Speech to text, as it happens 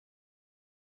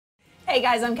Hey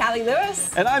guys, I'm Callie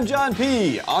Lewis. And I'm John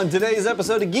P. On today's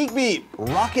episode of Geek Beat,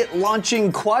 rocket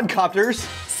launching quadcopters.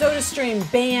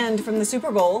 SodaStream banned from the Super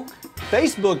Bowl.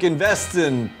 Facebook invests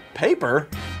in paper.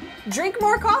 Drink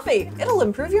more coffee. It'll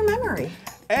improve your memory.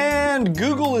 And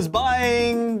Google is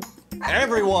buying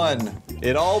everyone.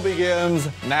 It all begins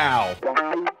now.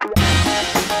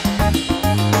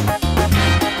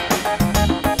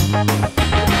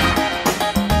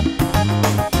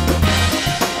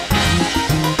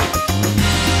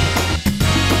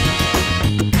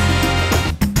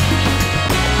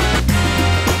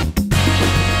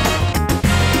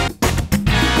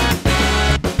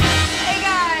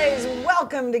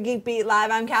 Welcome to Geek Beat Live.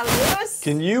 I'm Callie Lewis.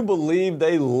 Can you believe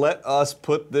they let us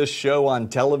put this show on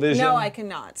television? No, I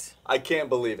cannot. I can't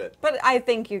believe it. But I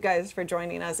thank you guys for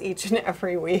joining us each and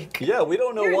every week. Yeah, we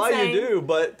don't know why you do,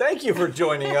 but thank you for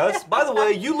joining us. By the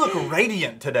way, you look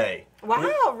radiant today.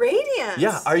 Wow, radiant.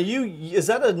 Yeah, is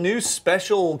that a new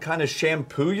special kind of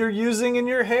shampoo you're using in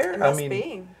your hair? It must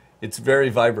be. It's very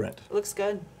vibrant. It looks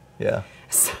good. Yeah.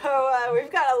 So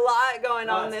we've got a lot going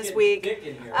on this week. Thick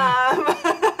in here.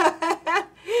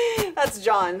 That's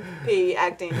John P.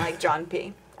 acting like John P.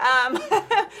 We have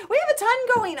a ton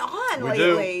going on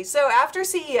lately. So after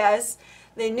CES,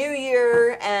 the new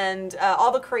year, and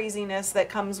all the craziness that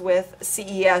comes with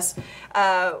CES,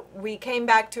 we came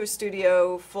back to a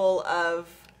studio full of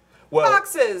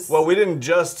boxes. Well, we didn't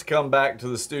just come back to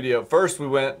the studio. First, we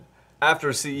went.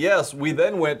 After CES, we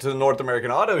then went to the North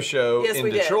American Auto Show in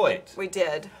Detroit. We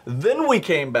did. Then we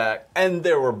came back, and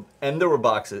there were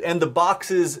boxes, and the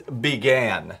boxes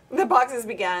began. The boxes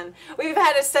began. We've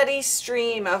had a steady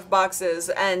stream of boxes,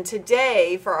 and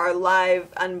today, for our live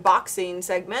unboxing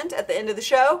segment at the end of the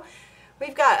show,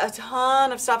 we've got a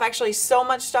ton of stuff. Actually, so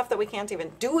much stuff that we can't even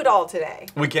do it all today.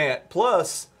 We can't.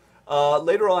 Plus,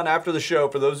 later on after the show,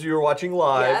 for those of you who are watching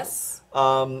live. Yes.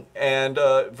 And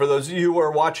for those of you who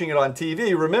are watching it on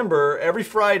TV, remember, every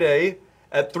Friday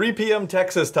at 3 p.m.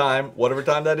 Texas time, whatever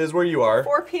time that is where you are.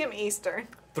 4 p.m. Eastern.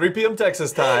 3 p.m.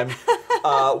 Texas time,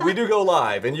 we do go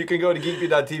live. And you can go to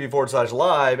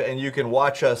geekbeat.tv/live and you can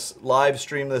watch us live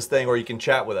stream this thing, or you can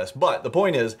chat with us. But the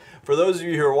point is, for those of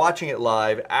you who are watching it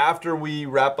live, after we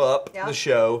wrap up the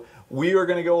show, we are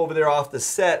going to go over there off the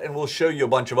set and we'll show you a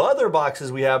bunch of other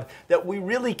boxes we have that we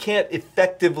really can't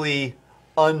effectively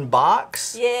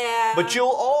unbox. Yeah. But you'll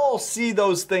all see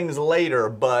those things later,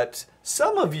 but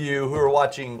some of you who are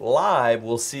watching live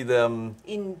will see them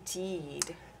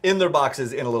Indeed. In their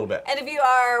boxes in a little bit. And if you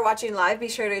are watching live, be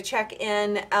sure to check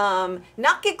in,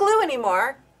 not Get Glue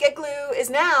anymore. Get Glue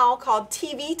is now called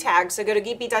TV Tag. So go to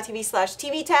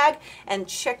geekbeat.tv/TV Tag and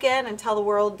check in and tell the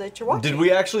world that you're watching. Did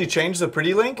we actually change the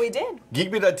pretty link? We did.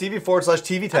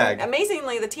 geekbeat.tv/TV Tag.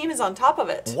 Amazingly, the team is on top of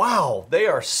it. Wow, they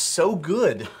are so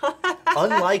good.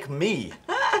 Unlike me.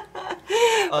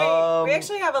 We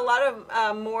actually have a lot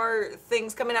of more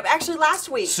things coming up. Actually, last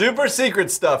week. Super secret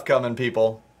stuff coming,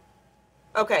 people.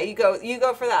 Okay, you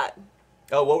go for that.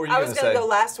 Oh, what were you going to say? I was going to go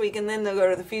last week and then they'll go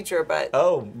to the future, but...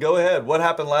 Oh, go ahead. What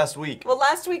happened last week? Well,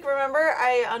 last week, remember,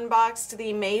 I unboxed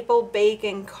the maple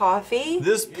bacon coffee.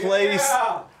 This place,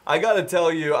 I got to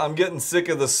tell you, I'm getting sick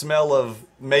of the smell of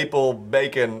maple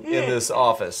bacon in this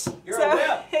office.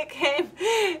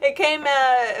 It came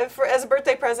as a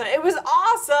birthday present. It was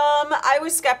awesome. I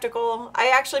was skeptical. I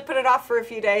actually put it off for a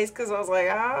few days because I was like,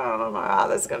 I don't know how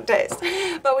this is going to taste.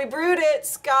 But we brewed it.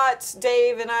 Scott,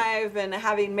 Dave, and I have been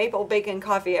having maple bacon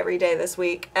coffee every day this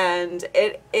week, and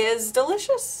it is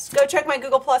delicious. Go check my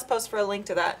Google Plus post for a link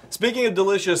to that. Speaking of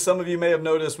delicious, some of you may have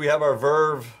noticed we have our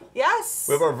Verve. Yes.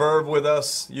 We have our Verve with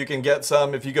us. You can get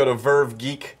some if you go to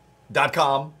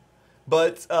vervegeek.com.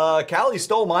 But Callie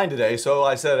stole mine today, so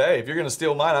I said, hey, if you're going to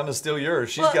steal mine, I'm going to steal yours.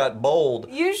 She's got bold.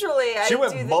 Usually I do the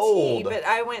tea, but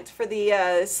I went for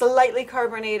the slightly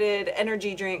carbonated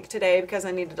energy drink today because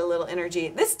I needed a little energy.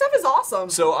 This stuff is awesome.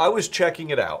 So I was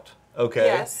checking it out, okay?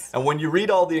 Yes. And when you read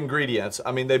all the ingredients,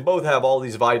 I mean, they both have all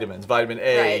these vitamins. Vitamin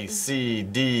A, C,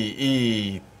 D,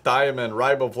 E, thiamine,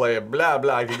 riboflavin, blah,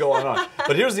 blah. I could go on and on.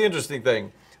 But here's the interesting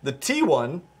thing. The tea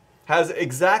one has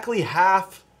exactly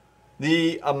half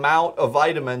the amount of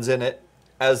vitamins in it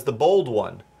as the bold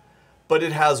one, but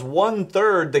it has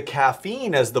 1/3 the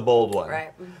caffeine as the bold one.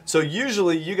 Right. So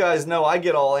usually, you guys know I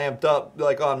get all amped up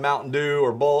like on Mountain Dew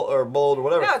or bold or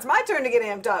whatever. No, it's my turn to get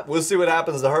amped up. We'll see what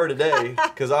happens to her today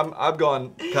because I've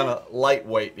gone kind of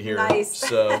lightweight here. Nice.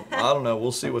 So I don't know.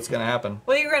 We'll see what's going to happen.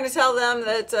 Well, you're going to tell them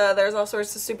that there's all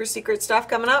sorts of super secret stuff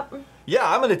coming up? Yeah,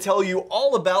 I'm going to tell you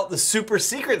all about the super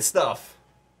secret stuff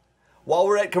while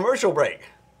we're at commercial break.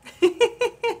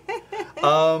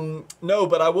 No,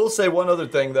 but I will say one other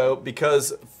thing though,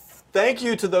 because Thank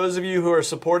you to those of you who are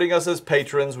supporting us as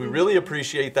patrons. We really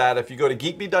appreciate that. If you go to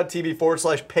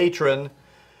geekbeat.tv/patron,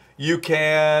 you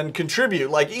can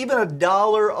contribute. Like even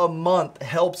 $1 a month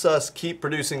helps us keep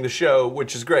producing the show,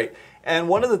 which is great. And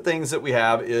one of the things that we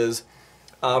have is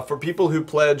for people who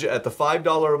pledge at the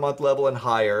 $5 a month level and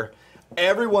higher,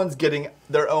 everyone's getting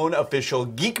their own official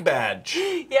Geek Badge.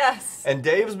 Yes. And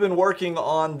Dave's been working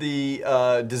on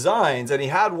the designs, and he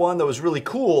had one that was really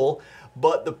cool.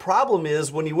 But the problem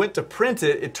is when he went to print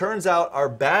it, it turns out our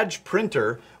badge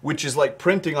printer, which is like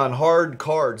printing on hard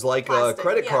cards, like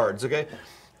credit cards, okay?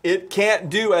 It can't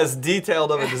do as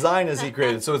detailed of a design as he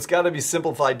created, so it's got to be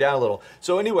simplified down a little.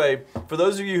 So anyway, for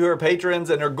those of you who are patrons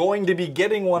and are going to be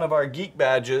getting one of our Geek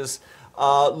Badges,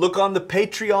 look on the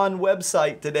Patreon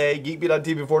website today,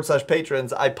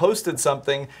 geekbeat.tv/patrons. I posted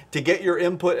something to get your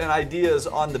input and ideas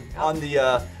on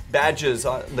the badges,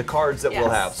 on the cards that we'll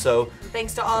have. So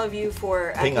thanks to all of you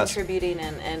for contributing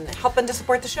and helping to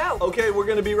support the show. Okay, we're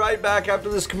going to be right back after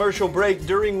this commercial break,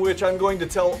 during which I'm going to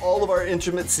tell all of our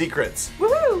intimate secrets.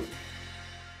 Woohoo!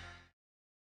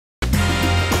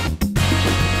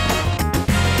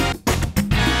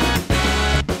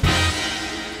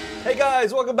 Hey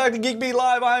guys, welcome back to Geek Beat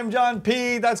Live. I'm John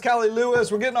P. That's Callie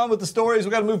Lewis. We're getting on with the stories.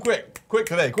 We got to move quick. Quick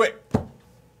today, quick.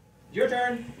 Your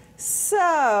turn.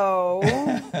 So,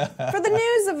 for the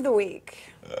news of the week,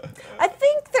 I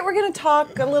think that we're going to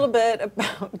talk a little bit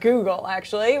about Google,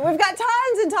 actually. We've got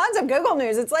tons and tons of Google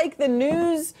news. It's like the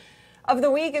news of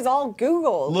the week is all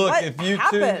Google. Look, what if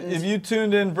you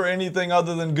tuned in for anything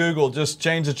other than Google, just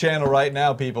change the channel right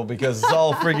now, people, because it's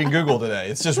all freaking Google today.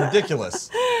 It's just ridiculous.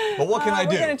 But what can I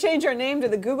do? We're going to change our name to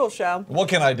the Google Show. What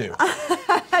can I do?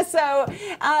 So,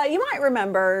 you might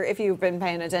remember, if you've been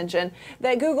paying attention,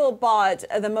 that Google bought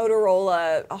the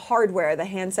Motorola hardware, the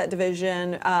handset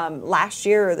division, last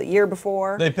year or the year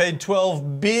before. They paid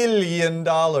 $12 billion.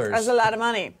 That's a lot of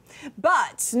money.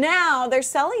 But now they're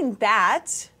selling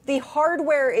that, the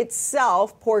hardware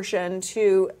itself portion,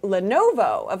 to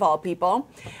Lenovo, of all people.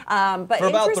 But for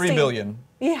about $3 billion.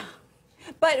 Yeah.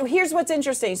 But here's what's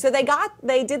interesting. So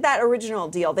they did that original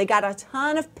deal. They got a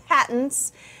ton of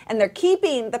patents, and they're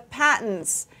keeping the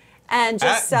patents and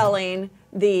just selling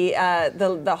the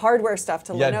hardware stuff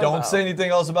to Lenovo. Yeah, don't say anything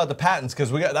else about the patents,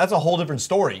 because that's a whole different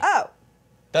story. Oh.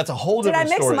 That's a whole different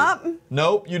story. Did I mix them up?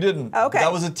 Nope, you didn't. Okay.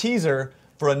 That was a teaser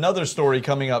for another story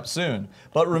coming up soon.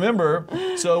 But remember,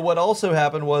 so what also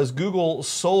happened was Google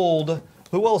sold,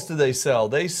 who else did they sell?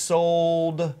 They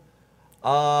sold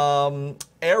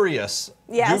Arius.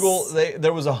 Yes. Google,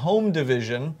 there was a home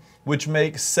division which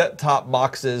makes set-top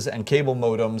boxes and cable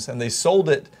modems, and they sold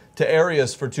it to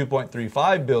Arius for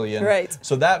 $2.35 billion. Right.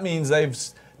 So that means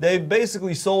they've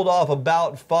basically sold off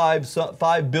about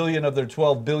 $5 billion of their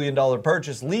 $12 billion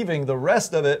purchase, leaving the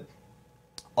rest of it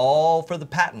all for the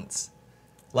patents.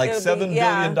 Like $7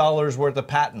 billion worth of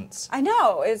patents. I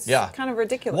know, it's kind of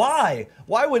ridiculous. Why?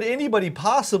 Why would anybody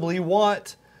possibly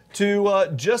want to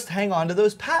just hang on to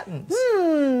those patents?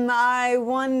 I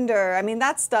wonder. I mean,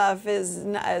 that stuff is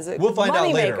a We'll find out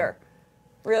later. moneymaker.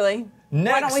 Really?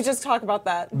 Next, why don't we just talk about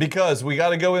that? Because we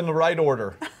got to go in the right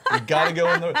order. We got to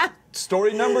go in the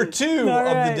story number 2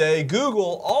 of the day.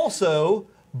 Google also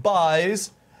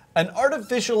buys an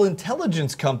artificial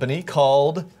intelligence company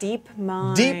called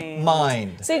DeepMind.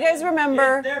 DeepMind. So you guys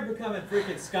remember? They're becoming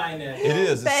freaking Skynet. It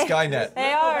is. It's Skynet.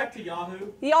 They Let's go are. back to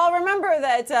Yahoo. Y'all remember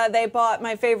that they bought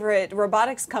my favorite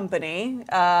robotics company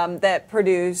that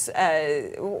produce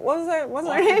what's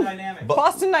their name? Dynamics.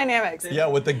 Boston Dynamics. Yeah,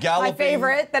 with the galloping. My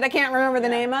favorite that I can't remember the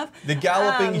name of. The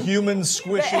galloping human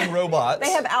squishing robots.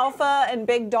 They have Alpha and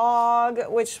Big Dog.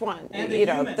 Which one? And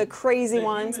the crazy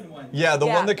ones. Yeah, the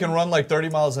one that can run like 30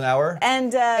 miles an hour.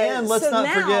 And let's so not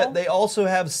now, forget, they also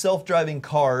have self-driving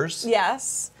cars.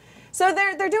 Yes. So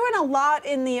they're doing a lot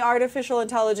in the artificial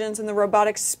intelligence and the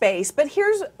robotics space. But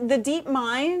here's the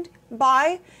DeepMind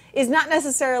buy is not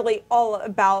necessarily all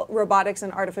about robotics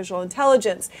and artificial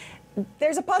intelligence.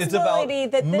 There's a possibility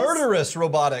that this murderous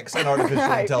robotics and artificial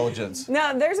intelligence.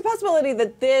 No, there's a possibility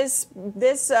that this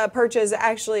purchase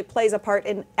actually plays a part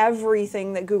in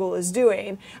everything that Google is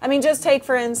doing. I mean, just take,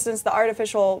 for instance, the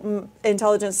artificial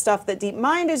intelligence stuff that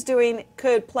DeepMind is doing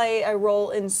could play a role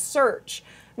in search.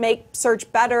 Make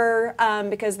search better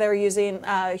because they're using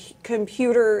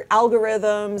computer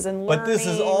algorithms and learning. But this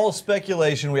is all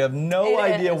speculation. We have no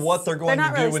idea what they're going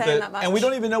to do with it. And we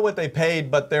don't even know what they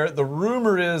paid, but the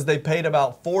rumor is they paid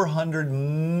about $400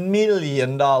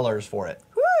 million for it.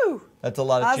 Woo! That's a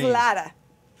lot of cheese. That's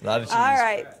a lot of cheese. All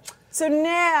right. So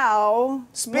now,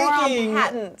 more on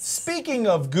patents. Speaking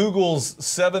of Google's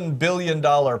 $7 billion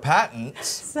patents.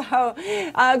 So,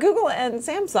 Google and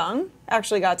Samsung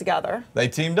actually got together. They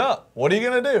teamed up. What are you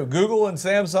going to do? Google and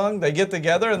Samsung, they get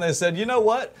together and they said, you know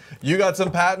what? You got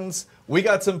some patents. We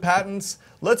got some patents.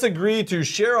 Let's agree to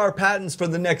share our patents for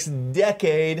the next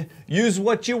decade. Use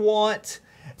what you want.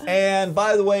 And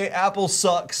by the way, Apple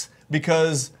sucks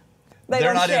because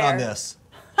they're not in on this.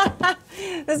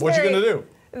 What you going to do?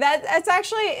 That's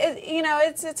actually, you know,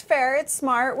 it's fair, it's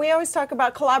smart. We always talk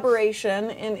about collaboration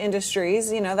in industries.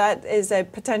 You know, that is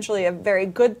potentially a very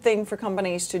good thing for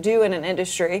companies to do in an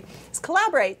industry. Is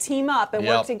collaborate, team up, and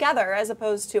work together, as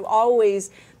opposed to always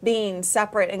being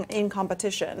separate and in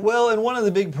competition. Well, and one of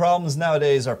the big problems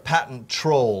nowadays are patent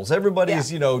trolls.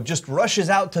 Everybody's, you know, just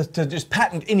rushes out to just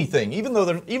patent anything, even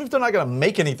if they're not going to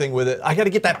make anything with it. I got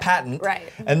to get that patent.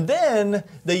 Right. And then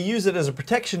they use it as a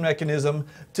protection mechanism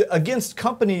against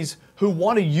companies who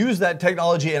want to use that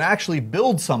technology and actually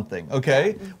build something.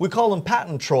 Okay, we call them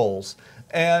patent trolls.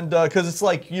 And because it's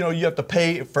like, you know, you have to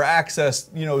pay for access,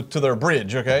 you know, to their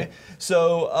bridge, okay?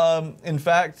 So, in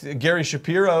fact, Gary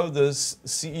Shapiro, the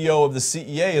CEO of the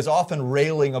CEA, is often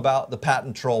railing about the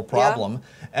patent troll problem.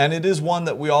 And it is one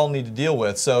that we all need to deal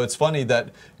with. So it's funny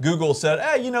that Google said,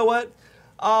 hey, you know what?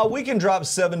 We can drop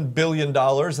 $7 billion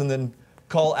and then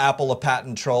call Apple a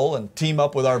patent troll and team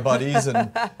up with our buddies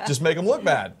and just make them look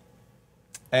bad.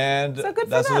 And so good for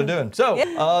that's them. what they're doing.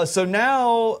 So, so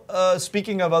now,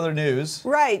 speaking of other news.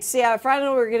 Right, so yeah,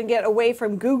 finally we're going to get away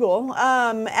from Google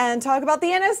and talk about the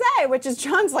NSA, which is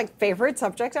John's favorite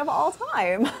subject of all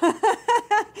time.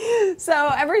 So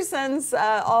ever since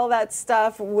all that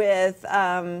stuff with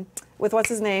what's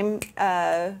his name?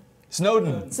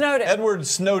 Snowden. Edward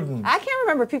Snowden. I can't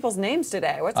remember people's names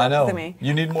today. What's up with me?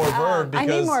 You need more verb because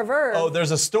I need more verb. Oh,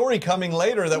 there's a story coming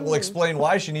later that will explain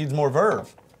why she needs more verb.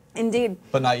 Indeed.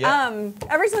 But not yet.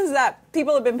 Ever since that,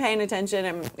 people have been paying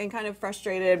attention and kind of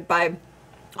frustrated by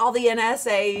all the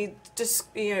NSA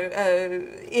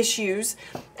issues.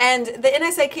 And the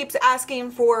NSA keeps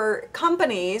asking for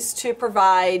companies to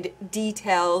provide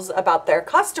details about their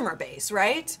customer base,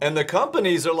 right? And the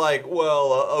companies are like,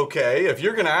 well, okay, if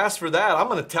you're going to ask for that, I'm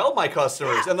going to tell my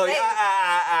customers. And they're like,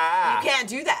 You can't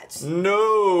do that.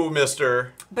 No,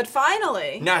 mister. But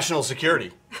finally... National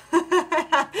security.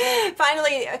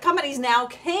 Finally, companies now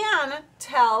can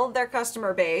tell their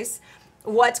customer base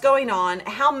what's going on,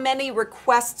 how many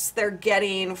requests they're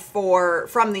getting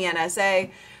from the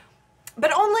NSA,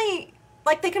 but only,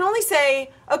 they can only say,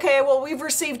 okay, well, we've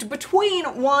received between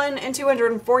 1 and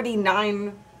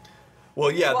 249. Well,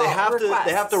 yeah, they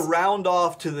have to round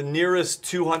off to the nearest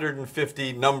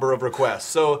 250 number of requests.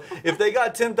 So if they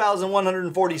got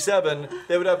 10,147,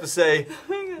 they would have to say,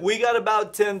 we got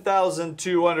about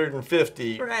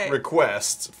 10,250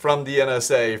 requests from the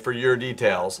NSA for your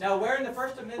details. Now, where in the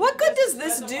First Amendment? What good does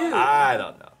this do? I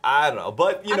don't know.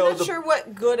 But you know, I'm not sure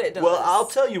what good it does. Well, I'll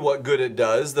tell you what good it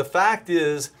does. The fact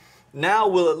is, now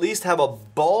we'll at least have a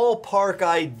ballpark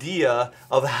idea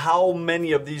of how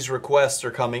many of these requests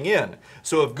are coming in.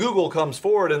 So if Google comes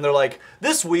forward and they're like,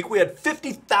 this week we had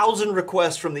 50,000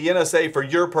 requests from the NSA for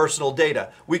your personal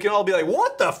data, we can all be like,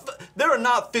 what the there are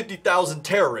not 50,000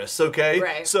 terrorists, okay?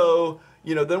 Right. So,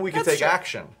 you know, then we can take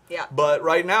action. Yeah. But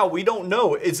right now we don't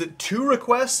know. Is it 2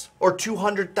 requests or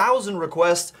 200,000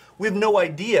 requests? We have no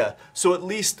idea. So at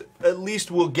least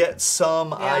we'll get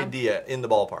some idea in the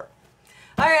ballpark.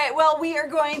 All right, well, we are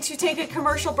going to take a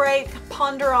commercial break,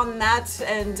 ponder on that,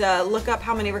 and look up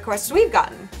how many requests we've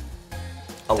gotten.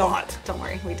 A lot. Don't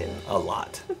worry, we didn't. A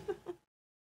lot.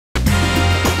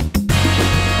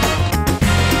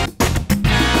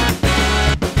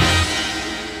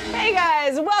 Hey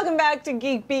guys, welcome back to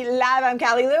Geek Beat Live. I'm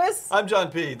Callie Lewis. I'm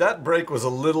John P. That break was a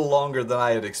little longer than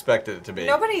I had expected it to be.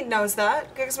 Nobody knows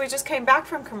that because we just came back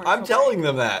from commercial I'm telling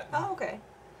them that. Oh, okay.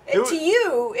 To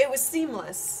you, it was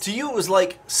seamless. To you, it was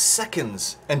like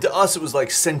seconds, and to us, it was like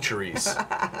centuries.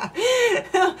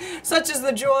 Such is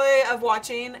the joy of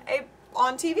watching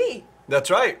on TV. That's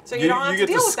right. So you don't have to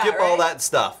deal with that, skip all that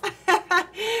stuff.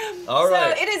 All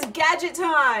right. So it is gadget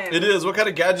time. It is. What kind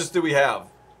of gadgets do we have?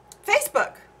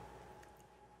 Facebook.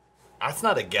 That's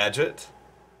not a gadget.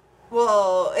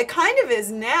 Well, it kind of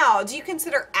is now. Do you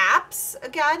consider apps a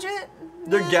gadget?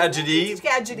 They're gadgety. It's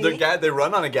gadgety. They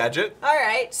run on a gadget. All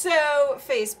right. So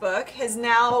Facebook has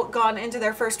now gone into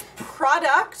their first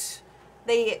product,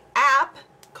 the app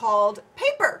called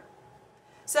Paper.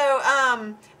 So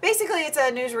basically, it's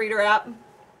a newsreader app,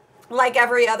 like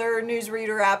every other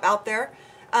newsreader app out there.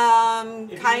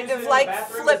 Kind of like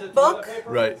Flipbook.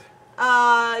 Right.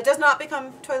 It does not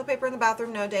become toilet paper in the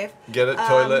bathroom. No, Dave. Get it?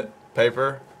 Toilet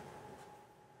paper.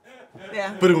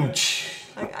 Yeah. Boom.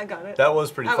 I got it. That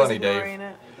was pretty funny, Dave.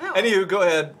 It. No. Anywho, go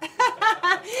ahead.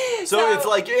 So it's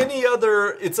like any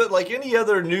other. It's like any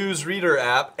other news reader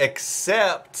app,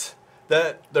 except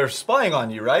that they're spying on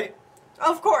you, right?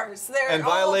 Of course, they're And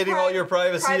violating all your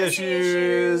privacy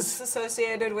issues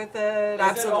associated with it. Is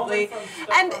Absolutely, it only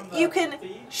and from the you can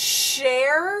feed?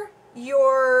 share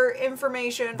your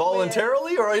information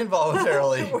voluntarily or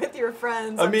involuntarily. with your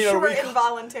friends. I mean, I'm are sure we-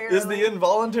 involuntarily. Is the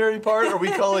involuntary part? Are we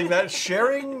calling that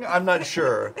sharing? I'm not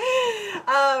sure.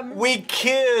 We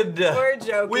kid. We're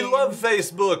joking. We love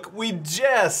Facebook. We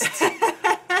jest.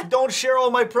 Don't share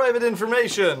all my private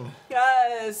information.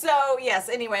 So yes,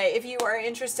 anyway, if you are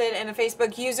interested in a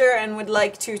Facebook user and would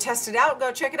like to test it out,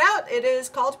 go check it out. It is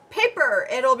called Paper.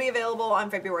 It'll be available on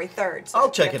February 3rd. So I'll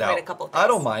you check have it to wait out. a couple of I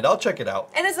don't days. mind. I'll check it out.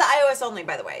 And it's the iOS only,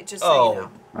 by the way, just so you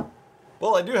know.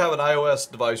 Well, I do have an iOS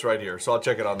device right here, so I'll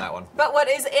check it on that one. But what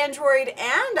is Android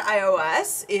and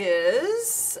iOS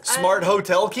is... Smart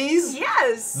hotel keys?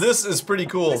 Yes. This is pretty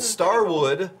cool. This is pretty cool.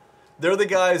 Starwood, they're the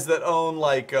guys that own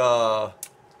like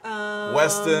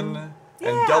Weston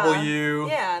and yeah. W.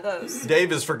 Yeah, those. Dave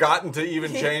has forgotten to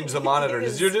even change the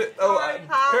monitors. Yes. Oh,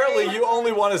 apparently you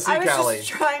only want to see I was Callie. just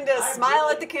trying to smile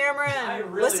at the camera I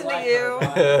and really listen like to you.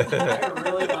 her. I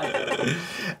really like it.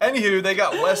 Anywho, they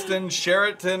got Weston,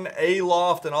 Sheraton,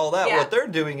 Aloft, and all that. Yeah. What they're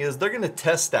doing is they're going to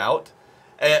test out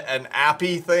an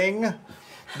appy thing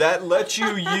that lets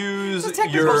you use It's a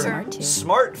technical your term.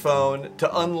 smartphone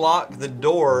to unlock the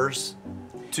doors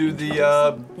to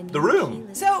the room.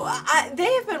 So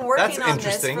they have been working That's on this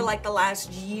interesting. for like the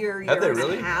last year Have they and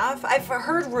really? a half. I've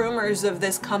heard rumors of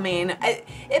this coming.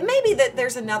 It may be that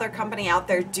there's another company out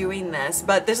there doing this,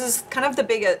 but this is kind of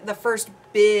the first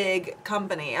big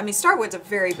company. I mean, Starwood's a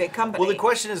very big company. Well, the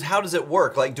question is, how does it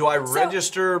work? Like, do I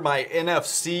register my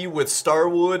NFC with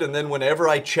Starwood, and then whenever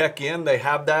I check in, they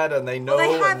have that, and they know?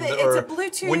 Well, they have and, it. It's or a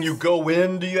Bluetooth. When you go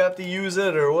in, do you have to use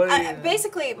it, or what?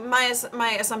 Basically, my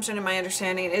assumption and my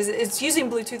understanding is it's using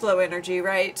Bluetooth Low Energy,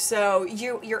 right? So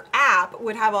your app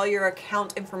would have all your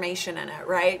account information in it,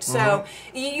 right? So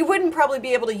you wouldn't probably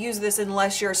be able to use this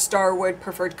unless you're a Starwood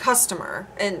preferred customer,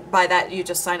 and by that you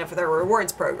just sign up for their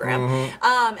rewards program.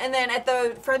 And then at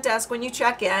the front desk, when you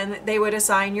check in, they would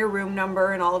assign your room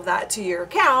number and all of that to your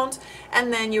account,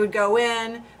 and then you would go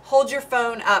in, hold your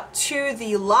phone up to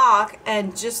the lock,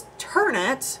 and just turn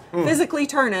it, physically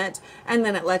turn it, and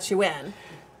then it lets you in.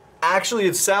 Actually,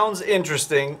 it sounds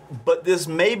interesting, but this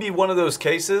may be one of those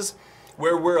cases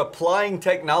where we're applying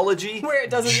technology Where it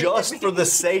doesn't need to just be. for the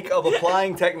sake of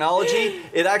applying technology.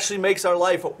 It actually makes our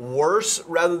life worse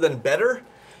rather than better,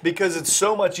 because it's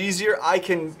so much easier. I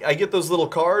get those little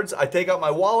cards, I take out my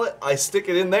wallet, I stick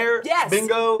it in there, Yes.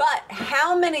 bingo. But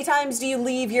how many times do you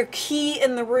leave your key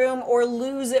in the room or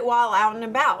lose it while out and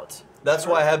about? That's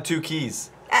why I have 2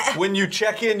 keys. When you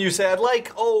check in, you say, I'd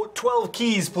like, 12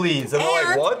 keys, please. And they're like,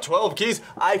 And- what, 12 keys?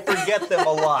 I forget them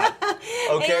a lot,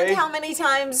 okay? And how many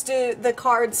times do the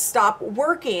cards stop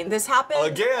working? This happens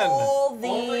Again. all the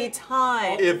Only-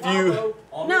 time. If you-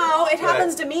 No, it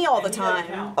happens Right. to me all the Any other time.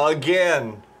 account.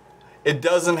 Again, it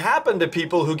doesn't happen to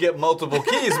people who get multiple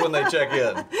keys when they check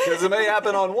in. Because it may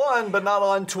happen on 1, but not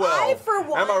on 12. I, for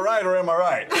one- Am I right or am I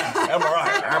right? Am I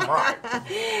right? Am I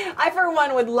right? I, for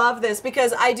one, would love this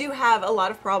because I do have a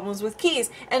lot of problems with keys.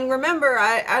 And remember,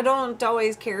 I don't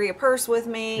always carry a purse with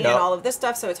me Yep. and all of this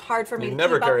stuff, so it's hard for me You to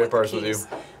never keep carry a up with purse the with you. keys.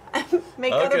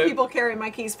 Make other Okay. people carry my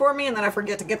keys for me, and then I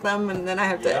forget to get them, and then I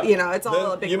have to, it's all a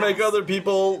Then big you make mess. other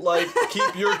people like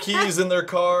keep your keys in their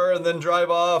car and then drive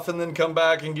off and then come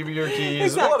back and give you your keys.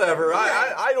 Exactly. Whatever.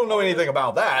 I don't know anything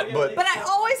about that, but But I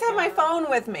always have my phone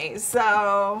with me,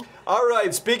 so... all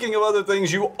right. Speaking of other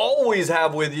things you always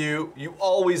have with you, you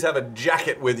always have a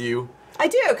jacket with you. I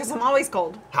do, because I'm always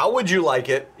cold. How would you like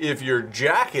it if your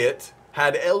jacket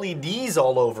had LEDs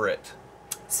all over it?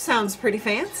 Sounds pretty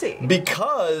fancy.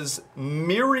 Because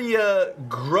Miria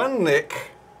Grunnick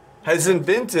has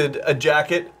invented a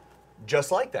jacket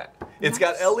just like that. It's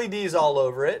got LEDs all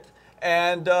over it,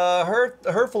 and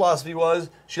her philosophy was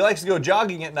she likes to go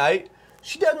jogging at night.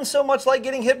 She doesn't so much like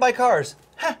getting hit by cars.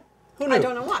 Huh, who knew? I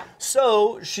don't know why.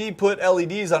 So she put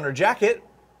LEDs on her jacket,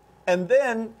 and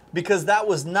then, because that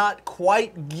was not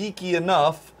quite geeky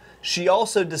enough, she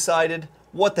also decided,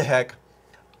 what the heck,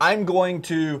 I'm going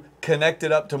to connect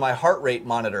it up to my heart rate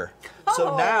monitor.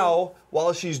 So Oh. now,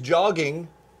 while she's jogging,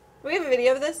 Do we have a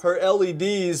video of this? her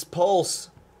LEDs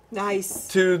pulse Nice.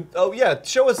 to, oh yeah,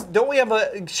 show us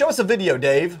a video,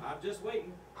 Dave. I'm just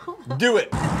waiting. Do it.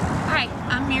 Hi,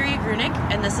 I'm Miria Grunick,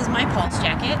 and this is my pulse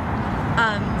jacket.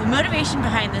 The motivation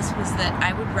behind this was that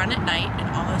I would run at night and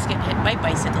almost get hit by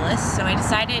bicyclists, so I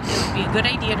decided it would be a good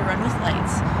idea to run with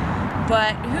lights.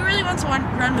 But who really wants to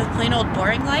run with plain old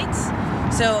boring lights?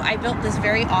 So I built this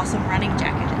very awesome running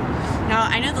jacket. Now,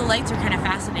 I know the lights are kind of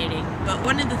fascinating, but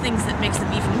one of the things that makes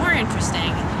them even more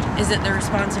interesting is that they're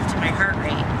responsive to my heart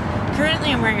rate.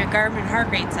 Currently, I'm wearing a Garmin heart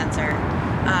rate sensor,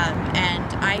 and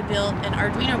I built an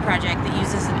Arduino project that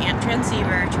uses an ANT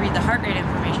transceiver to read the heart rate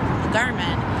information from the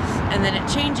Garmin, and then it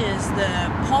changes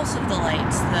the pulse of the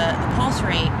lights, the pulse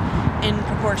rate, in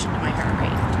proportion to my heart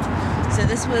rate. So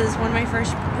this was one of my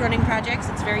first running projects.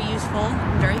 It's very useful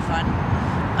and very fun.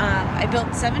 I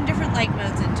built 7 different light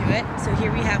modes into it. So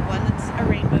here we have one that's a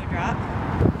rainbow drop.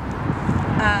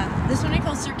 This one I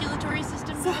call circulatory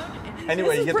system mode. Anyway,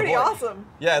 you This is get pretty the point. awesome.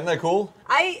 Yeah, isn't that cool?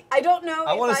 I don't know.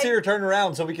 I want to see her turn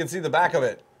around so we can see the back of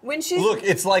it. When she's Look,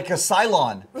 it's like a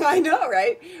Cylon. I know,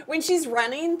 right? When she's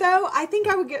running, though, I think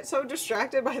I would get so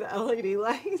distracted by the LED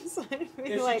lights. I'd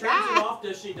be If like, she turns it off,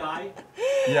 does she die?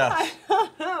 Yeah.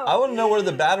 I want to know where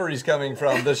the battery's coming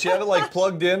from. Does she have it like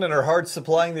plugged in and her heart's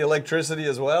supplying the electricity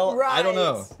as well? I don't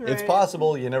know. Right, It's right.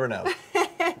 possible. You never know.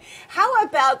 How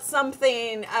about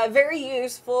something very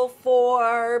useful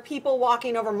for people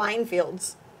walking over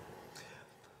minefields?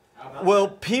 Well,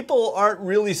 people aren't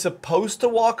really supposed to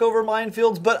walk over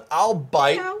minefields, but I'll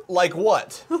bite. No. Like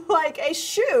what? Like a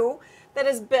shoe that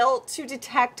is built to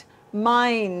detect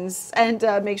mines and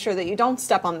make sure that you don't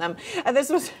step on them. And this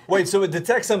was Wait, so it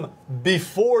detects them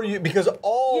before you, because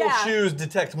all Yeah. shoes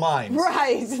detect mines.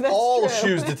 right. That's All true.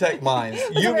 shoes detect mines.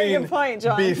 You a very mean good point,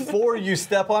 John. before you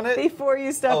step on it? Before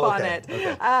you step Oh, on okay, it.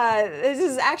 okay. This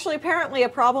is actually apparently a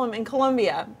problem in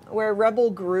Colombia, where rebel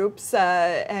groups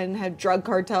and had drug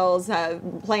cartels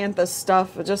plant this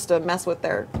stuff just to mess with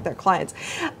their clients.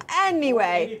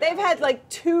 Anyway, they've had like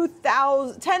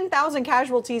 10,000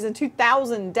 casualties and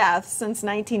 2,000 deaths since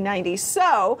 1990.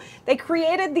 So they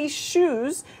created these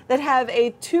shoes that have a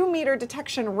 2-meter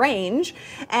detection range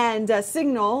and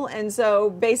signal. And so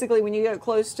basically, when you get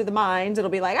close to the mines, it'll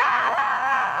be like,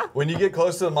 ah! When you get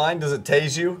close to the mine, does it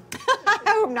tase you? I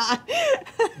hope not.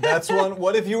 That's one.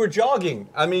 What if you were jogging?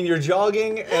 I mean, you're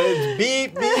jogging and it's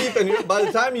beep beep, and by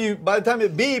the time it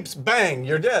beeps, bang,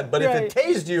 you're dead. But if it Right.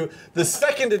 tased you, the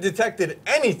second it detected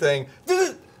anything,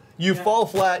 you fall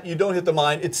flat. You don't hit the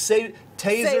mine. It's tasers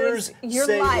Saves your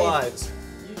save life. lives.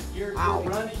 You're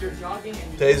running, you're jogging,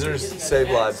 and Tasers hitting a save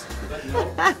fence, lives. But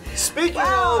no, Speaking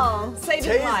Wow, of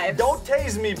saving lives. don't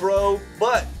tase me, bro.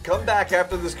 But come back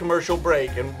after this commercial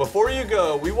break, and before you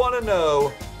go, we want to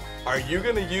know: are you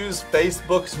going to use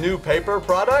Facebook's new paper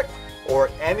product or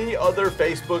any other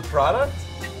Facebook product?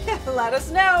 Let us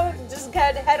know. Just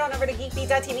head on over to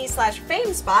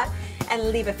geekbeat.tv/famespot and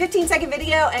leave a 15-second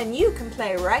video, and you can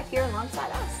play right here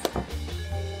alongside us.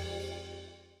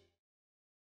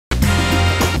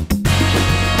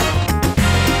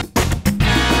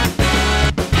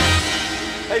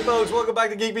 Hey folks, welcome back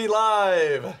to Geek Beat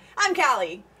Live. I'm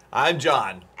Callie, I'm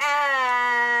John.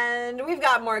 and we've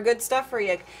got more good stuff for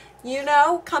you. You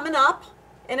know, coming up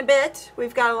in a bit,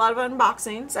 we've got a lot of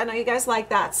unboxings. I know you guys like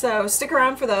that, so stick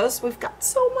around for those. We've got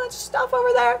so much stuff over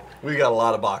there. We got a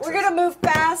lot of boxes. We're gonna move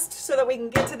fast so that we can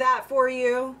get to that for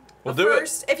you. We'll But do it.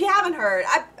 first, if you haven't heard,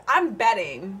 I'm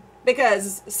betting,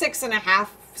 because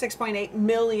 6.8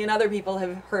 million other people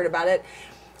have heard about it.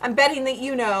 I'm betting that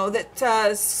you know that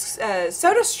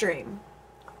SodaStream.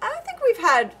 I think we've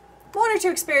had 1 or 2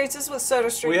 experiences with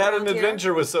SodaStream. We had an around here.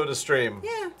 adventure with SodaStream.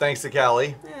 Yeah. Thanks to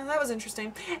Callie. Yeah, that was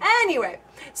interesting. Anyway,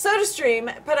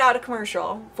 SodaStream put out a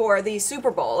commercial for the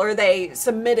Super Bowl, or they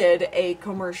submitted a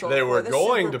commercial. They for were the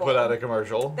going Super to put Bowl. out a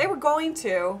commercial. They were going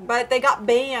to, but they got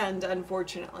banned,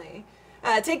 unfortunately.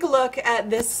 Take a look at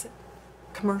this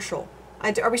commercial.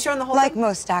 Are we showing the whole Like thing?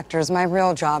 most actors, my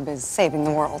real job is saving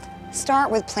the world. Start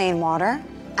with plain water,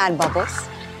 add bubbles,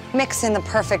 mix in the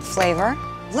perfect flavor.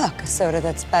 Look, a soda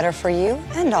that's better for you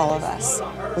and all of us.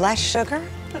 Less sugar,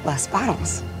 less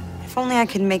bottles. If only I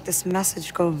could make this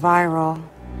message go viral.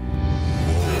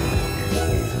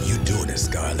 You doing it,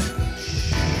 Scarlett.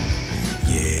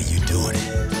 Yeah, you doing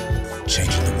it.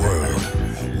 Changing the world,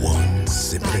 one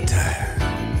sip at a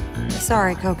time.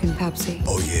 Sorry, Coke and Pepsi.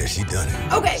 Oh yeah, she done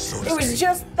it. Okay, So it was sweet.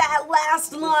 just that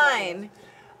last line.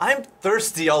 I'm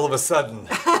thirsty all of a sudden.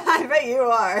 I bet you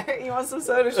are. You want some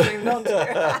SodaStream, don't you?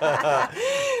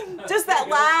 Just that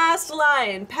last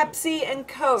line, Pepsi and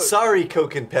Coke. Sorry,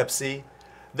 Coke and Pepsi.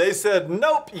 They said,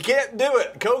 nope, you can't do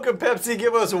it. Coke and Pepsi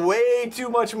give us way too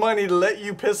much money to let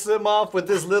you piss them off with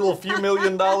this little few $1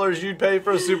 million you'd pay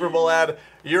for a Super Bowl ad.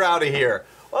 You're out of here.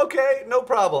 Okay, no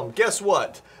problem. Guess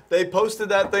what? They posted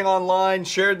that thing online,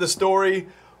 shared the story.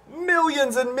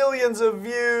 Millions and millions of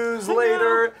views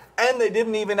later, and they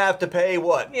didn't even have to pay,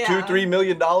 what, Yeah. $2-3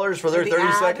 million for their the 30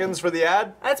 ad. seconds for the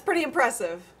ad? That's pretty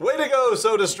impressive. Way to go,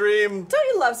 SodaStream. Don't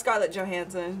you love Scarlett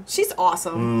Johansson? She's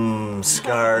awesome.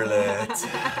 Scarlett.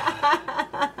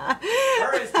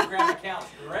 Her Instagram account's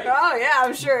great. Oh yeah,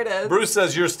 I'm sure it is. Bruce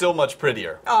says you're still much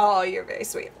prettier. Oh, you're very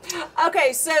sweet.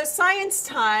 Okay, so science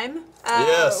time.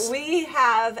 Yes. We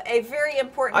have a very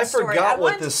important story. I forgot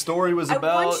what this story was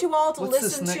about. I want you all to What's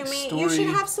listen this to next me. story? You should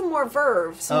have some more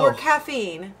verve, some more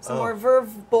caffeine, some more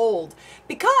verve bold.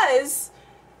 Because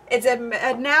it's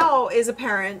now is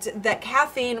apparent that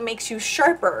caffeine makes you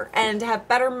sharper and have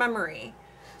better memory.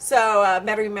 So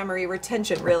better memory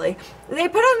retention, really. They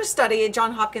put out a study at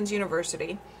Johns Hopkins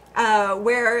University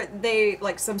where they,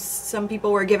 like some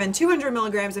people were given 200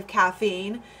 milligrams of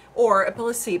caffeine or a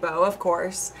placebo, of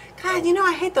course. God, you know,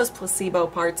 I hate those placebo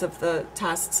parts of the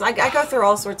tests. I go through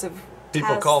all sorts of People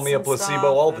tests call me a and placebo stuff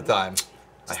all the and time.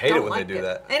 I hate it don't when like they do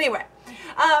that. Anyway,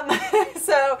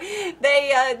 so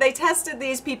they tested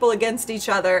these people against each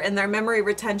other and their memory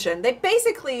retention. They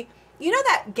basically, you know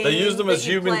that game They used them that as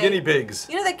you human play- guinea pigs.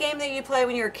 You know that game that you play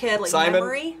when you were a kid, like Simon?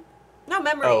 memory? No,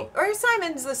 memory. Oh. Or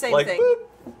Simon's the same Like thing. boop,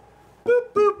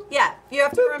 boop, boop. Yeah, you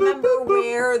have to remember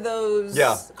where those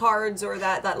Yeah. cards or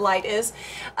that light is.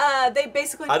 They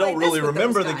basically I don't played this really with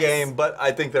remember those the guys. game, but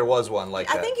I think there was one like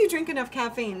I that. think you drink enough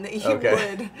caffeine that you Okay.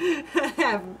 would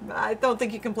have. I don't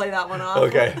think you can play that one off.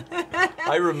 Okay.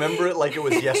 I remember it like it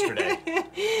was yesterday.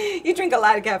 You drink a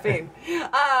lot of caffeine.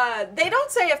 They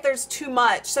don't say if there's too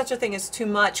much, such a thing as too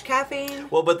much caffeine.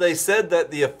 Well, but they said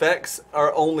that the effects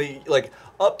are only like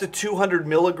up to 200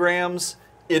 milligrams.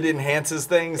 It enhances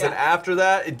things, and Yeah. after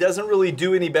that, it doesn't really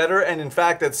do any better. And in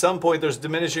fact, at some point, there's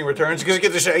diminishing returns because you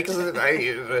get the shakes,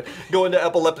 go into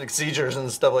epileptic seizures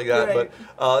and stuff like that. Right.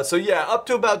 But so yeah, up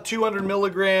to about 200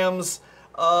 milligrams,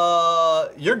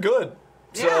 you're good.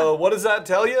 So Yeah. what does that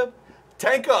tell you?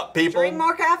 Tank up, people. Drink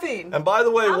more caffeine. And by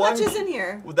the way, How much is in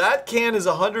here? That can is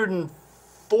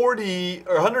 140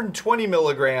 or 120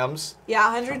 milligrams.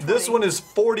 Yeah, 120. This one is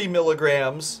 40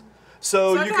 milligrams.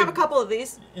 So, So I you can could have a couple of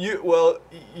these. you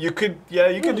could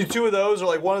do two of those or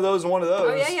like one of those and one of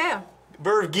those. Oh yeah.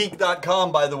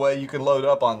 VerveGeek.com, by the way, you can load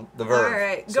up on the Verve. All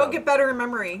right, So, go get better in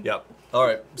memory. Yep. All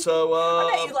right. So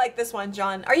I bet you like this one,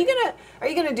 John. Are you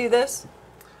gonna do this?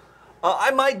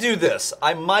 I might do this.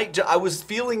 I was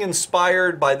feeling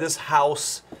inspired by this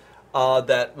house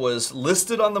that was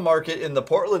listed on the market in the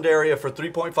Portland area for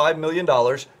 $3.5 million.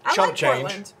 I Chump like change.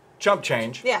 Portland. Chump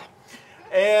change. Yeah.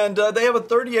 And they have a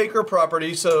 30-acre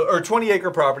property, or 20-acre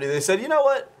property. They said, you know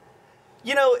what?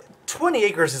 20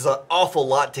 acres is an awful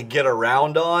lot to get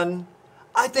around on.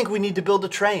 I think we need to build a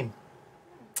train.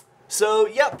 So,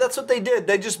 yep, that's what they did.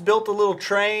 They just built a little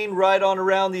train right on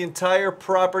around the entire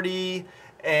property,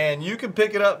 and you can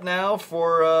pick it up now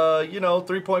for,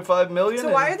 $3.5 million.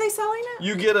 So why are they selling it?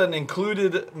 You get an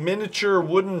included miniature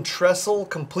wooden trestle,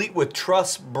 complete with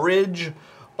truss bridge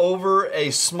over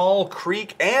a small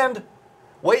creek, and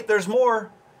wait, there's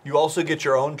more. You also get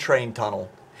your own train tunnel.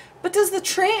 But does the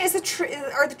train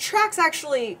are the tracks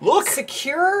actually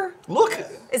secure? Look.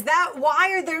 Is that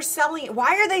why are they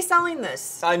selling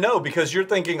this? I know, because you're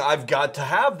thinking I've got to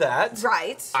have that.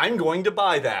 Right. I'm going to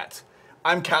buy that.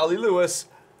 I'm Callie Lewis.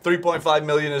 3.5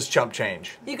 million is chump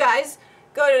change. You guys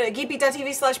go to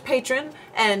geekbeat.tv/patron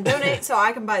and donate so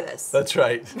I can buy this. That's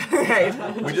right.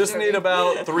 Right. We just need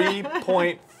about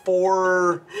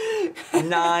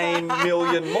 3.49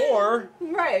 million more.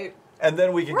 Right. And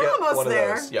then we can We're get almost one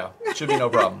there. of those. Yeah, should be no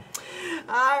problem.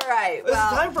 All right. Is it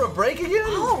time for a break again?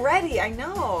 Already, I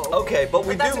know. Okay, but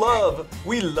we that's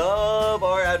we love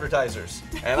our advertisers.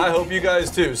 And I hope you guys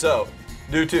do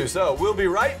too. So we'll be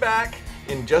right back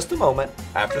in just a moment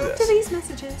after After this. these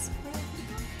messages.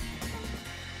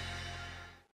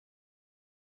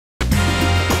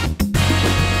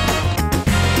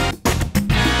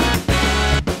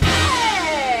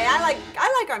 Hey,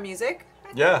 I like our music.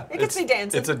 Yeah. It gets me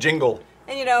dancing. It's a jingle.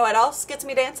 And you know what else gets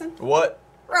me dancing? What?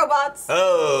 Robots.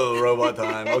 Oh, robot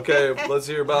time. Okay, let's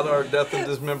hear about our death and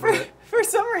dismemberment. For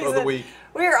some the reason, week.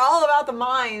 we're all about the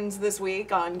mines this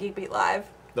week on Geek Beat Live.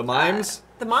 The mimes?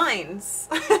 The mines.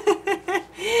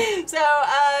 So,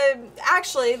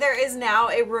 actually, there is now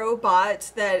a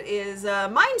robot that is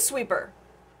a minesweeper.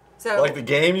 So, Like the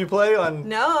game you play on?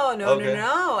 no, Okay.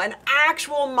 an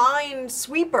actual mine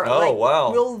sweeper. Oh, like,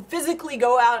 wow. Will physically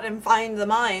go out and find the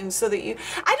mines so that you.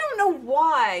 I don't know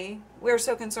why we're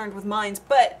so concerned with mines,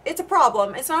 but it's a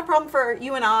problem. It's not a problem for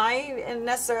you and I, and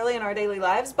necessarily in our daily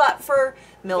lives, but for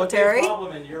military, It's a big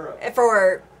problem in Europe.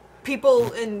 for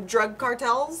people in drug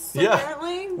cartels. Yeah.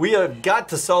 Apparently, We have got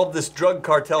to solve this drug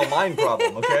cartel mine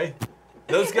problem, okay?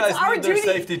 Those guys our need their duty.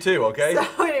 safety too, okay? So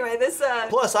anyway, this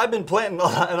Plus, I've been planting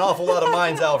an awful lot of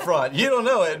mines out front. You don't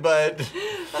know it, but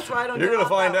that's why I don't. you're go going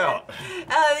to out find that way.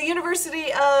 out. The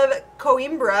University of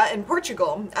Coimbra in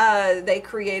Portugal, they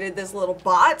created this little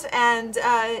bot, and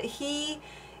he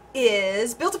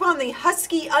is built upon the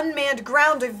Husky unmanned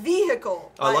ground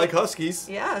vehicle. I like Huskies.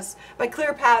 Yes, by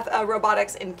ClearPath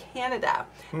Robotics in Canada.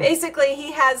 Basically,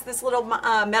 he has this little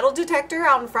metal detector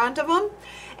out in front of him,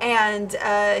 and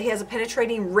he has a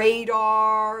penetrating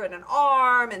radar and an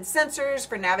arm and sensors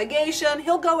for navigation.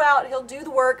 He'll go out, he'll do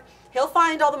the work, he'll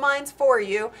find all the mines for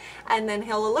you, and then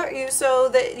he'll alert you so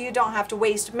that you don't have to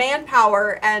waste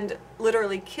manpower and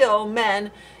literally kill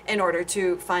men in order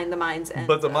to find the mines. And,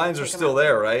 But the mines are take them still out.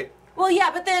 there, right? Well, yeah,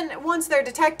 but then once they're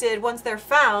detected, once they're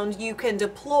found, you can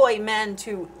deploy men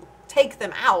to take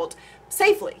them out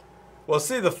safely. Well,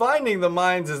 see, the finding the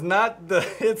mines is not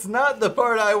the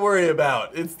part I worry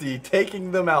about. It's the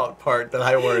taking them out part that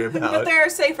I worry about. But there are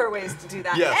safer ways to do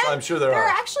that. Yes, And I'm sure there There are. are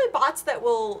actually bots that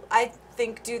will, I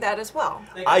think, do that as well.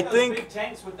 They got I those think- big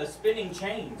tanks with the spinning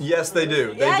chains. Yes, they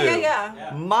do. They Yeah, do. yeah.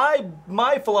 Yeah.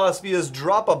 My philosophy is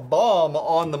drop a bomb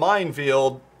on the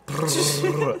minefield.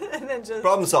 And then just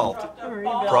Problem solved. Dropped a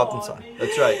Rebuild. bomb Problem on solved. me.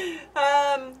 That's right.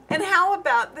 and how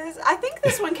about this? I think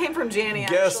this one came from Janny,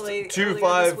 Guest actually. earlier this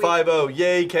 2550.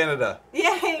 Yay, Canada. week.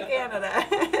 Yay,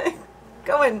 Canada.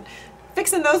 Going,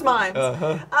 fixing those mines.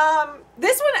 Uh-huh.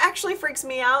 This one actually freaks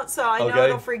me out, so I know Okay.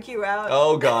 it'll freak you out.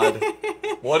 Oh God.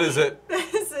 What is it?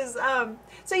 This is,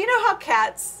 so you know how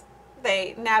cats,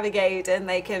 they navigate and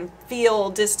they can feel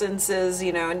distances,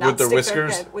 you know, and not With their stick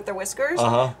whiskers? head with their whiskers.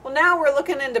 Uh-huh. Well, now we're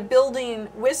looking into building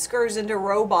whiskers into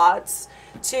robots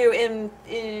to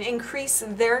increase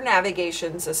their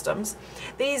navigation systems.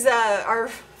 These are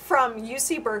from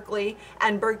UC Berkeley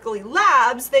and Berkeley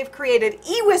Labs. They've created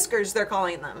e-whiskers, they're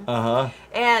calling them. Uh-huh.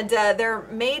 And they're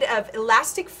made of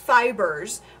elastic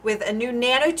fibers with a new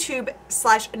nanotube /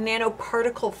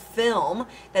 nanoparticle film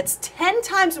that's 10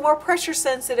 times more pressure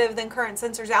sensitive than current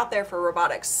sensors out there for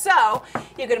robotics. So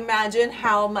you can imagine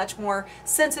how much more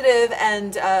sensitive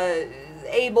and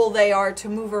able they are to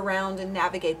move around and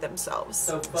navigate themselves.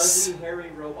 So fuzzy,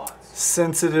 hairy robots.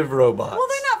 Sensitive robots. Well,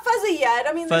 they're not fuzzy yet.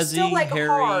 I mean, Fuzzy, they're still like hairy.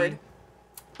 hard.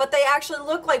 But they actually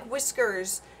look like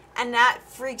whiskers, and that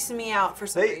freaks me out for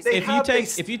some They- reason. they-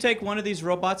 If you take one of these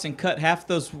robots and cut half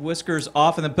those whiskers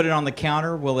off and then put it on the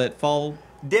counter, will it fall?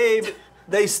 Dave,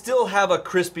 they still have a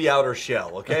crispy outer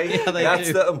shell, okay? Yeah, they That's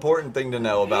do. the important thing to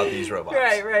know about these robots.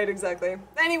 Right, exactly.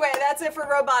 Anyway, that's it for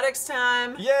robotics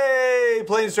time. Yay!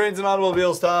 Planes, trains, and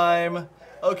automobiles time.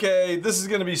 Okay, this is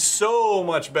going to be so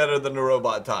much better than the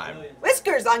robot time.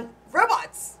 Whiskers on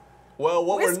robots. Well,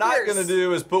 what we're not Whiskers. going to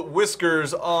do is put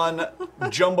whiskers on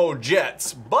jumbo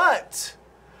jets, but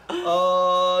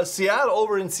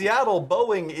over in Seattle,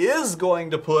 Boeing is going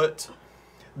to put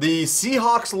the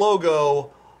Seahawks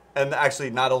logo, and actually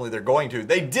not only they're going to,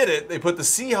 they did it. They put the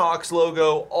Seahawks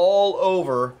logo all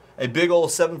over a big old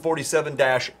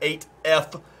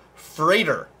 747-8F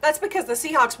freighter. That's because the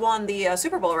Seahawks won the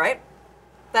Super Bowl, right?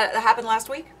 That happened last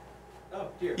week. Oh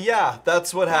dear. Yeah,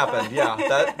 that's what happened. Yeah,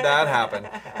 that happened.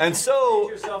 And Make so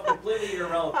yourself completely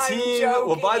irrelevant. I'm team,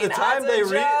 well, by the joking. time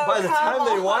That's a joke. by the time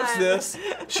they Come watch on. this,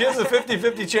 she has a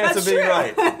 50-50 chance That's of being true.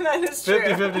 right. That is true.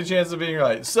 50-50 chance of being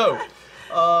right. So,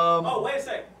 Oh, wait a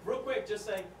sec. Real quick, just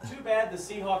say, too bad the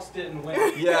Seahawks didn't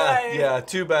win. yeah,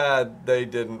 too bad they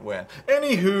didn't win.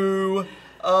 Anywho,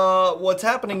 what's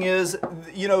happening is,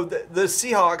 you know, the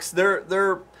Seahawks,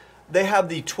 they have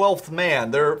the 12th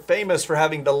man. They're famous for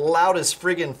having the loudest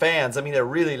friggin' fans. I mean, they're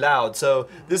really loud. So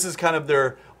this is kind of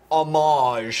their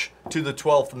homage to the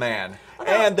 12th man.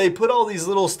 And they put all these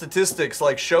little statistics,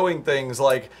 like showing things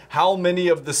like how many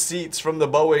of the seats from the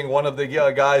Boeing one of the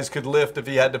guys could lift if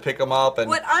he had to pick them up. And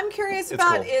What I'm curious It's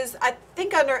about cool. is, I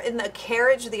think in the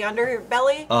carriage, the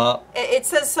underbelly, Uh-huh. it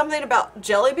says something about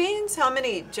jelly beans. How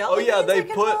many jelly oh yeah, beans they it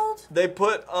can put hold? Is they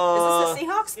put this a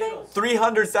Seahawks thing? Skittles.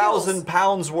 300,000 Skittles.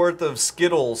 pounds worth of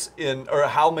Skittles in, or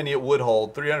how many it would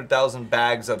hold? 300,000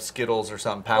 bags of Skittles or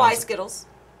something. Pounds. Why Skittles?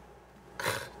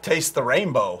 Taste the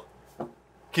rainbow.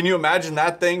 Can you imagine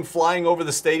that thing flying over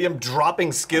the stadium,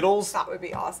 dropping Skittles? That would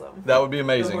be awesome. That would be The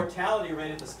amazing. mortality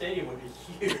rate at the stadium would be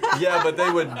huge. Yeah, but they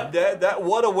would. That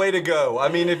what a way to go. I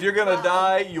mean, if you're gonna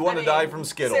die, you want to I die mean, from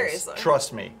Skittles. seriously.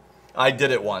 Trust me, I did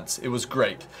it once. It was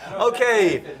great. I don't know if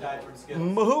Okay, that died from Skittles.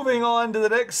 moving on to the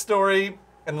next story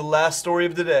and the last story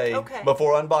of the day Okay.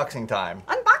 before unboxing time.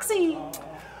 Unboxing.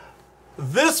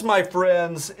 This, my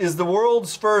friends, is the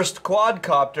world's first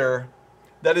quadcopter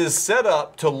that is set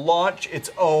up to launch its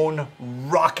own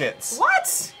rockets.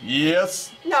 What?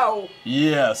 Yes. No.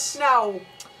 Yes. No.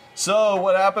 So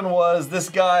what happened was this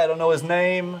guy, I don't know his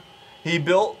name, he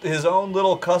built his own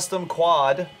little custom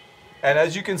quad, and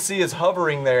as you can see, it's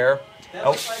hovering there. That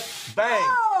Oh, looks like- bang!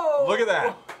 No! Look at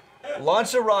that.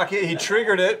 Launched a rocket. He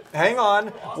triggered it. Hang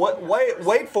on.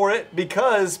 Wait for it,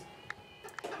 because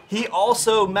He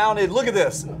also mounted, look at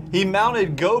this. He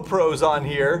mounted GoPros on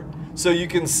here so you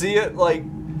can see it like,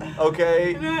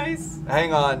 okay. Nice.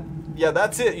 Hang on. Yeah,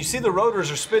 that's it. You see the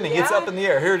rotors are spinning. It's Yeah. up in the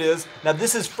air. Here it is. Now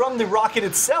this is from the rocket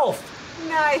itself.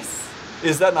 Nice.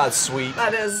 Is that not sweet?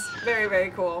 That is very,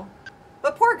 very cool.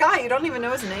 But poor guy, you don't even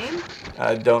know his name?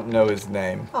 I don't know his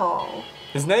name. Oh.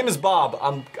 His name is Bob.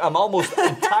 I'm almost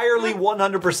entirely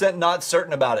 100% not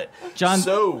certain about it. John,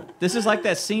 so this is like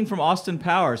that scene from Austin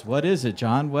Powers. What is it,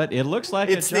 John? What? It looks like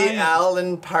it's a giant... the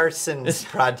Alan Parsons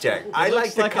Project. It I like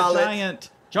looks to like call a it. Giant...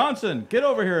 Johnson, get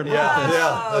over here and look at Yeah, this.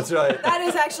 yeah, that's right. That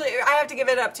is actually, I have to give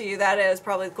it up to you. That is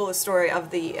probably the coolest story of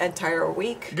the entire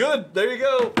week. Good. There you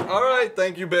go. All right.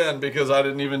 Thank you, Ben, because I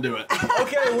didn't even do it.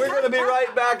 Okay, we're going to be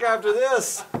right back after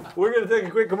this. We're going to take a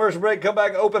quick commercial break, come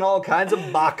back, open all kinds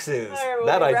of boxes. All right, we'll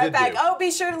that be I right did back. do. Oh, be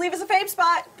sure to leave us a fame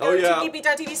spot. Go Oh, yeah. to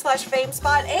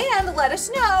geekbeat.tv/famespot and let us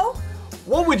know.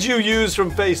 What would you use from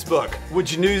Facebook?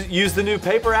 Would you use the new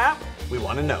paper app? We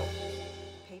want to know.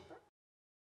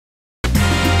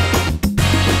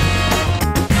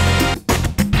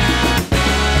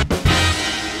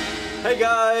 Hey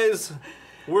guys,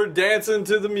 we're dancing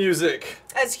to the music.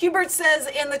 As Hubert says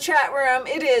in the chat room,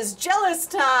 it is jealous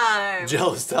time.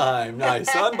 Jealous time, nice.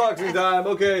 Unboxing time,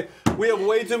 okay. We have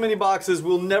way too many boxes.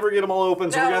 We'll never get them all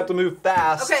open, so we're No. gonna have to move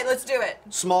fast. Okay, let's do it.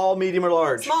 Small, medium, or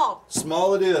large? Small.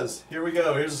 Small it is. Here we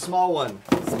go. Here's a small one.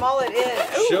 Small it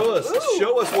is. Ooh, Show us. ooh,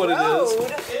 Show us what it is.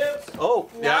 Rode. Oh,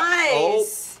 yeah. Oh.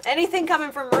 Nice. Anything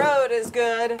coming from Rode is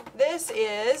good. This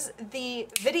is the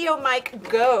Video Mic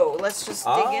Go. Let's just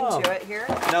dig into it here.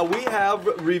 Now we have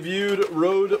reviewed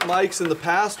Rode mics in the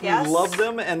past. Yes. We love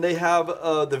them, and they have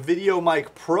the Video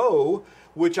Mic Pro,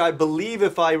 which I believe,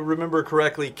 if I remember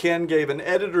correctly, Ken gave an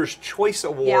Editor's Choice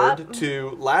Award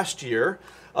to last year.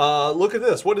 Look at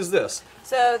this. What is this?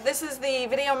 So this is the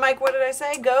Video Mic, what did I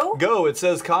say? Go? Go. It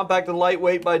says compact and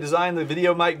lightweight by design. The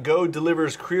Video Mic Go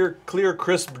delivers clear,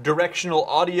 crisp directional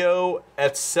audio,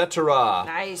 etc.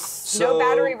 Nice. So- No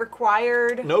battery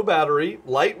required. No battery,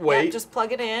 lightweight, Yep, just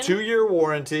plug it in. 2-year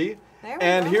warranty. There we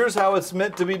And go. here's how it's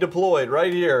meant to be deployed,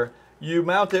 right here. You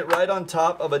mount it right on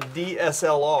top of a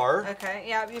DSLR. Okay,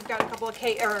 yeah, you've got a couple of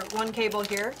one cable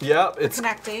here. Yep, it's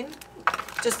Connecting.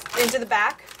 Just into the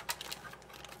back.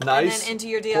 nice. And then into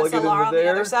your Plug it DSLR into on the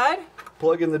there. other side.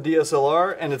 Plug in the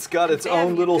DSLR, and it's got its Bam, own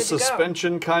you're little good to go.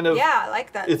 suspension kind of. Yeah, I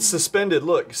like that. It's suspended.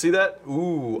 Look, see that?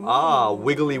 Ooh, ah,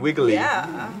 wiggly, wiggly.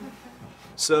 Yeah.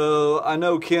 So I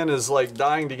know Ken is like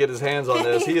dying to get his hands on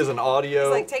this. He is an audio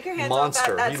He's like, "Take your hands off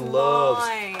monster. that, he that's loves.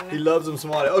 mine." He loves him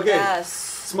some audio. Okay. Yes.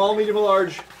 Small, medium, or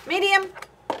large? Medium.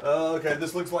 Okay,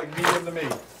 this looks like medium to me.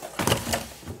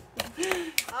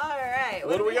 All right.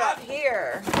 What do we got? have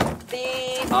here?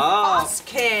 The Ah.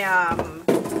 Foscam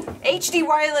HD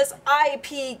wireless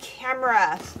IP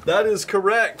camera. That is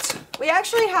correct. We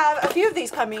actually have a few of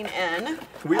these coming in.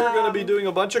 We are going to be doing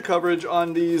a bunch of coverage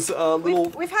on these little.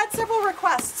 We've had several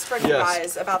requests from you Yes.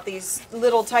 guys about these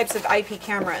little types of IP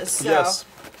cameras. So Yes.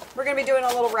 we're going to be doing a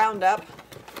little roundup.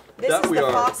 This That is we the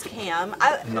are. Foscam.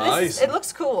 Nice. It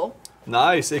looks cool.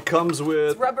 Nice. It comes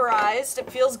with It's rubberized.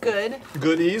 It feels good.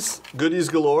 goodies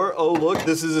galore. Oh, look,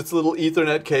 this is its little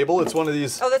Ethernet cable. It's one of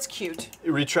these Oh, that's cute.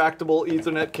 retractable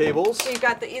Ethernet cables. So you've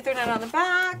got the Ethernet on the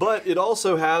back. But it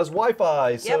also has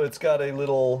Wi-Fi, so Yep. it's got a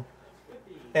little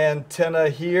antenna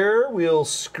here. We'll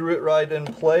screw it right in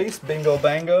place. Bingo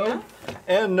bango.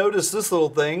 And notice this little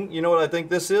thing. You know what I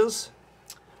think this is?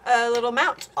 A little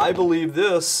mount. I believe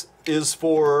this is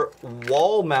for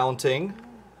wall mounting.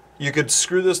 You could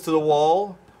screw this to the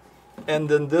wall, and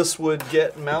then this would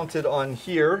get mounted on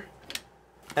here.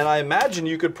 And I imagine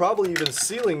you could probably even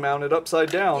ceiling mount it upside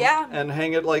down Yeah. and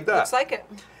hang it like that. Looks like it.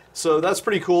 So that's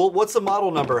pretty cool. What's the model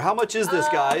number? How much is this,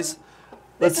 guys?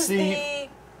 Let's This is see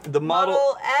the model.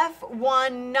 model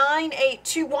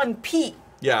F19821P.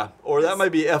 Yeah, or that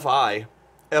might be FI.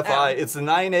 FI. It's the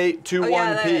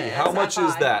 9821P. that- How it's much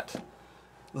is FI. that?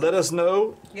 Let us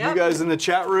know. You Yep. guys in the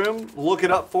chat room, look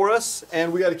it up for us,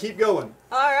 and we got to keep going.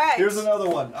 All right. Here's another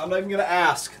one. I'm not even going to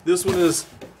ask. This one is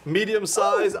medium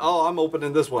size. Oh, I'm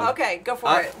opening this one. Okay, go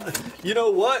for it. You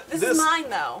know what? This is mine,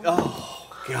 though.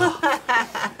 God.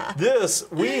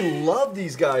 We love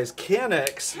these guys.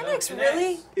 Canex. Canex,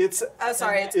 really? It's. Oh,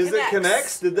 sorry, it's Is Canex. it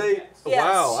Canex? Did they? Yes.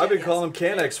 Wow, I've been Yes. calling them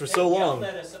Canex for so They long.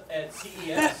 yelled at us at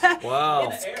CES.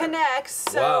 Wow. Canex.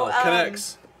 So, Wow,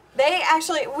 Canex. They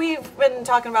actually, we've been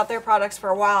talking about their products for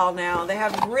a while now. They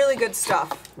have really good stuff.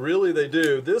 Really, they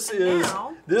do. This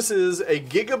now- is a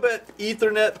gigabit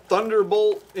Ethernet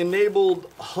Thunderbolt enabled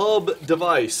hub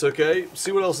device. Okay,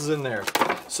 see what else is in there.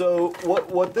 So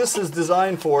what this is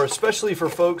designed for, especially for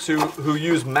folks who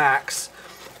use Macs,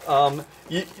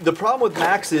 The problem with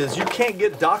Macs is you can't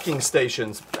get docking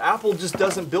stations. Apple just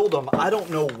doesn't build them. I don't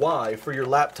know why for your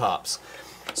laptops.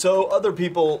 So other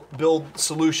people build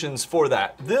solutions for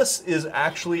that. This is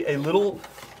actually a little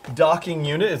docking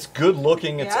unit. It's good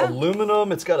looking. It's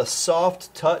aluminum. It's got a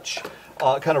soft touch,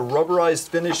 kind of rubberized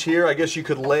finish here. I guess you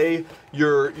could lay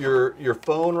your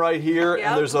phone right here,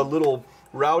 and there's a little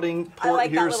routing port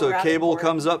here, so a cable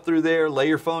comes up through there. Lay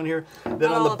your phone here.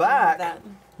 Then on the back,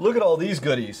 look at all these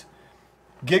goodies: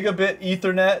 gigabit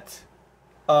Ethernet,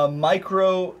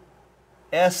 micro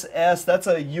SS. That's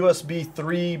a USB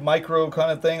 3 micro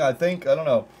kind of thing, I think. I don't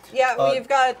know. Yeah, we've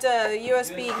got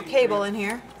USB cable in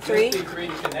here. USB 3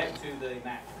 to connect to the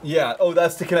Mac. Yeah, oh,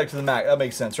 that's to connect to the Mac. That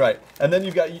makes sense, right. And then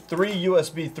you've got 3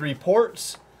 USB 3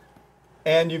 ports,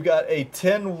 and you've got a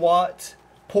 10-watt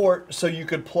port, so you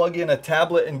could plug in a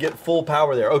tablet and get full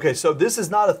power there. Okay, so this is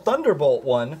not a Thunderbolt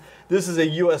one. This is a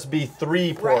USB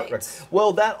 3 port. Right.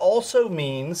 Well, that also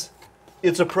means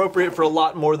it's appropriate for a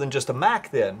lot more than just a Mac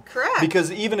then. Correct.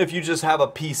 Because even if you just have a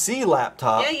PC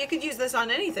laptop, yeah, you could use this on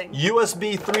anything.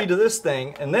 USB 3 to this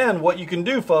thing, and then what you can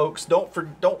do, folks, don't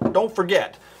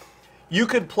forget, you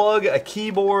could plug a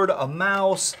keyboard, a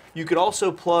mouse. You could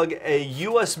also plug a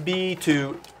USB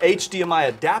to HDMI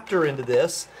adapter into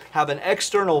this, have an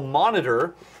external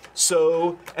monitor,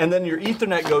 and then your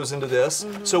Ethernet goes into this.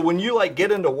 So when you like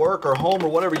get into work or home or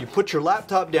whatever, you put your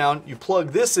laptop down, you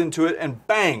plug this into it, and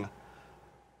bang,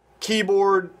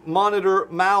 keyboard, monitor,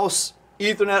 mouse,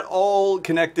 Ethernet, all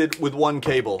connected with one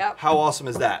cable. Yep. How awesome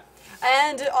is that?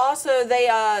 And also, they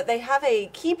have a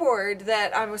keyboard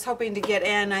that I was hoping to get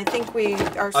in. I think we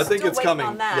are still it's waiting coming.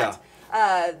 on that.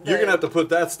 Yeah. You're going to have to put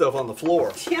that stuff on the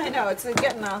floor. Yeah, I know. It's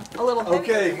getting a little heavy.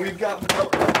 Okay, we've got...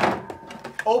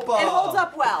 Opa! It holds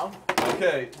up well.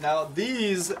 Okay, now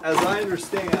these, as I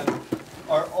understand,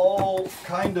 are all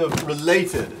kind of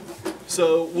related.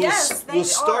 So we'll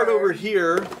start over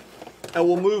here, and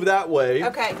we'll move that way.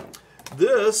 Okay.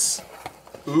 This...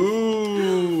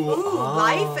 Ooh,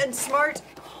 Life and smart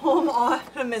home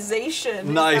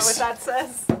automation. Nice. Is that what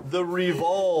that says? The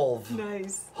Revolve.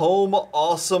 Nice. Home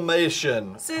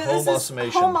Automation. So this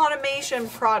is home automation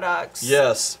products.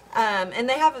 Yes. And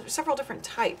they have several different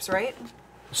types, right?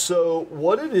 So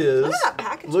what it is? Look at that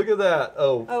package. Look at that.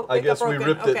 Oh, I guess we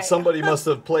ripped it. Somebody must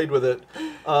have played with it.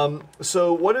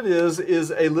 So what it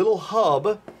is a little hub.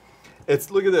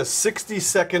 Look at this,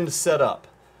 60-second setup.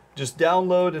 Just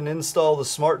download and install the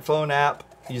smartphone app.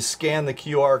 You scan the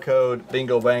QR code,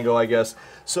 bingo bango, I guess.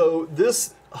 So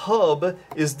this hub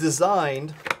is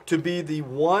designed to be the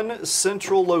one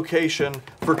central location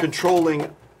for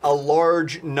controlling a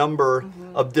large number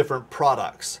of different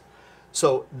products.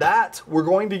 So that we're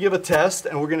going to give a test,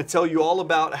 and we're going to tell you all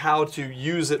about how to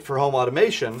use it for home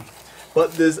automation.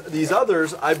 But these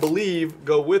others, I believe,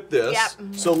 go with this.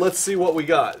 Yep. So let's see what we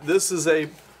got. This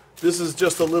is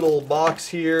just a little box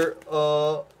here.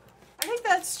 I think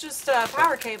that's just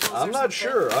power cables. I'm not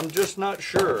sure. I'm just not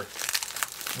sure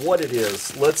what it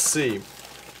is. Let's see.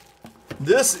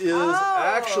 This is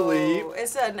actually...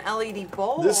 It's an LED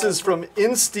bulb. This is from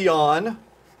Insteon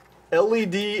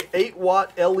LED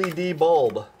 8-watt LED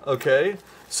bulb. Okay?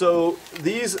 So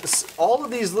all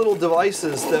of these little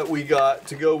devices that we got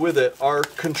to go with it are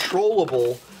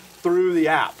controllable through the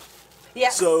app.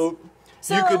 Yes. So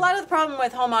a lot of the problem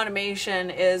with home automation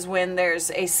is when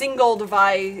there's a single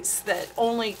device that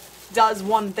only does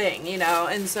one thing,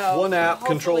 and so one app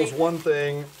controls one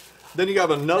thing. Then you have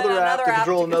another app to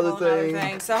control another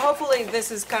thing. So hopefully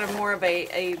this is kind of more of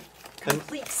a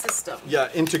complete system. Yeah,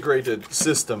 integrated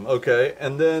system. Okay,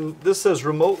 and then this says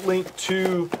remote link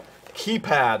to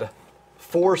keypad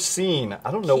for scene.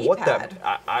 I don't know what that.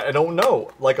 I don't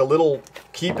know. Like a little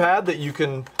keypad that you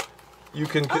can.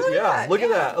 Look at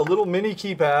that, a little mini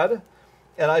keypad,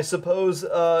 and I suppose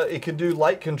it could do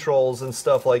light controls and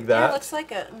stuff like that. Yeah, it looks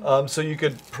like it. So you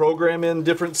could program in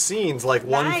different scenes, like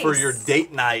one for your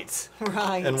date night,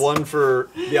 right, and one for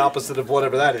the opposite of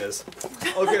whatever that is.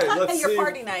 Okay, let's see. Your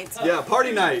party nights. Yeah,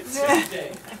 party nights.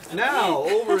 Now,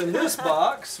 over in this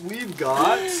box, we've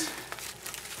got,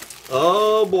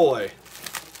 oh boy,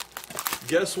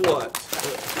 guess what?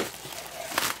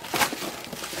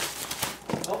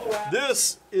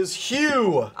 This is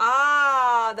Hue.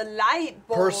 The light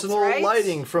bulbs, Personal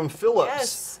lighting from Philips.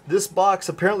 Yes. This box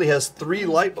apparently has 3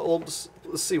 light bulbs.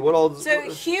 Let's see what all. So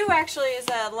Hue actually is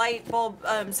a light bulb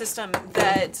system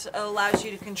that allows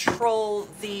you to control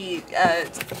the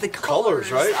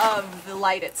colors right? of the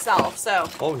light itself. So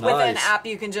nice. with an app,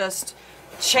 you can just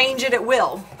change it at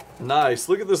will. Nice.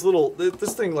 Look at this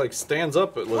this thing like stands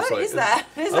up. It looks like. What is that?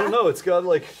 I don't know. It's got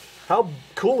like, how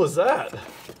cool is that?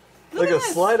 Look like at a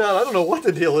this. slide out. I don't know what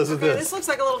the deal is with Okay, this. this looks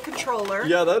like a little controller.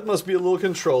 Yeah, that must be a little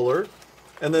controller.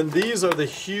 And then these are the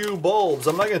Hue bulbs.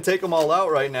 I'm not going to take them all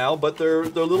out right now, but they're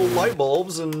little light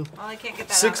bulbs and Oh, I can't get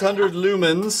that 600 out right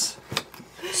lumens.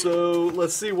 So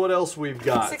let's see what else we've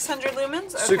got. 600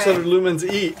 lumens? Okay. 600 lumens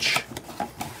each.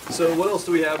 So what else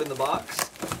do we have in the box?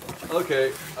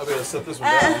 Okay, I'm going to set this one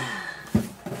down.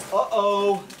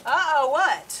 Uh-oh. Uh-oh,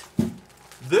 what?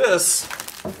 This,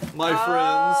 my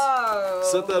Oh.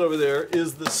 friends, set that over there,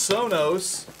 is the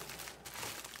Sonos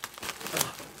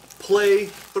Play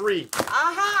 3.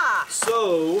 Aha!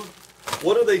 So,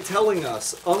 what are they telling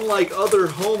us? Unlike other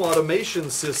home automation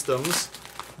systems,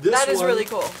 this That is one, really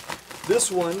cool.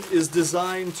 This one is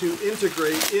designed to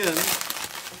integrate in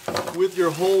with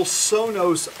your whole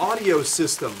Sonos audio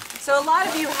system. So a lot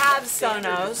of you have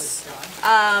Sonos,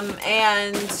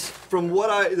 and From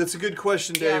what that's a good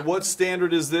question, Dave. Yeah. What standard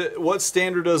does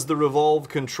the Revolve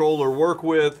controller work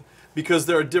with? Because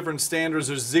there are different standards.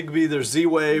 There's Zigbee, there's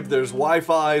Z-Wave, there's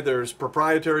Wi-Fi, there's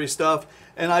proprietary stuff.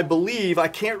 And I believe, I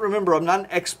can't remember, I'm not an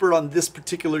expert on this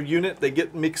particular unit. They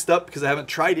get mixed up because I haven't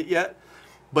tried it yet.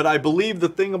 But I believe the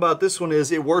thing about this one is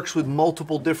it works with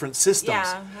multiple different systems.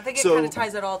 yeah, I think it So, kind of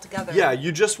ties it all together. yeah,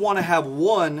 you just want to have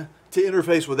one to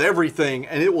interface with everything,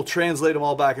 and it will translate them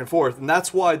all back and forth. And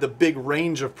that's why the big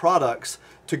range of products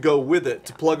to go with it,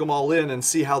 to plug them all in and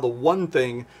see how the one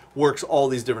thing works all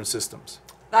these different systems.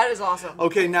 That is awesome.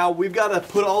 Okay, now we've got to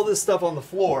put all this stuff on the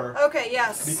floor Okay,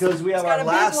 yes. because we have It's got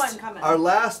our a big one coming.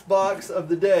 last box of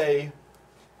the day.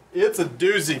 It's a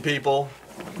doozy, people.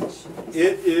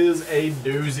 It is a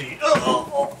doozy.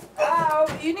 Oh,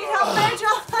 you need help there,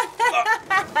 John?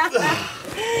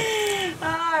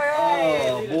 All right.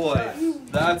 Oh boy,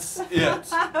 that's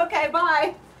it. Okay,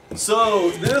 bye.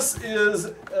 So this is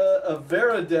a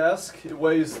Veridesk. It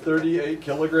weighs 38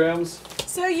 kilograms.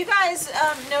 So you guys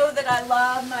know that I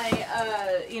love my,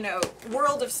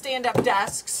 world of stand-up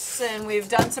desks, and we've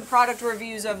done some product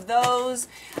reviews of those.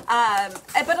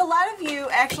 But a lot of you,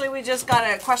 actually, we just got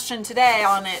a question today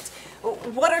on it.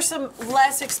 What are some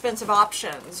less expensive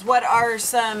options? What are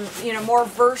some, more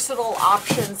versatile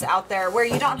options out there where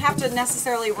you don't have to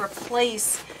necessarily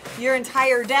replace your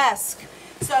entire desk?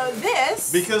 So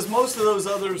this, Because most of those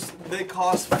others, they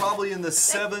cost probably in the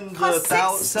 $700 to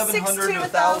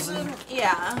 $1,000.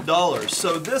 Yeah.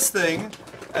 So this thing,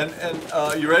 and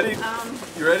you ready?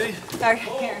 You ready? Okay,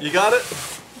 here. You got it?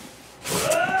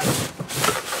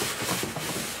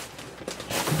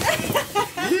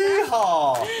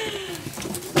 Yeehaw!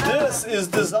 This is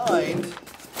designed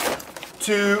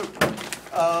to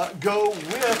go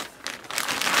with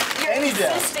Your any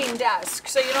desk. existing desk,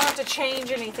 so you don't have to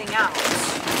change anything out.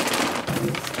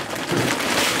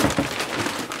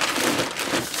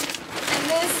 And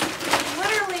this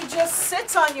literally just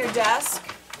sits on your desk,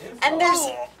 and there's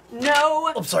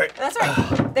no. I'm sorry. That's all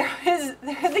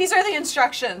right. These are the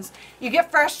instructions. You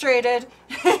get frustrated,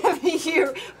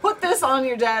 you put this on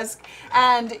your desk,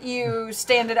 and you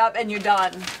stand it up, and you're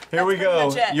done. Here we That's go.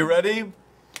 pretty much it. You ready?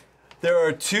 There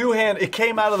are two it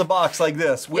came out of the box like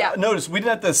this. Yeah. Notice, we didn't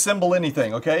have to assemble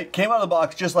anything, okay? It came out of the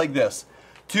box just like this.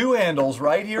 Two handles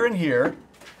right here and here.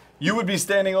 You would be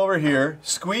standing over here,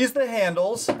 squeeze the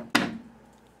handles,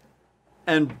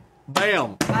 and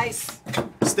bam, Nice.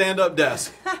 stand-up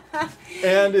desk.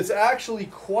 And it's actually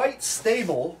quite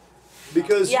stable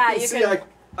because Yeah, you can you see can-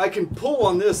 I can pull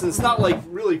on this and it's not like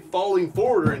really falling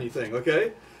forward or anything,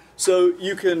 okay? So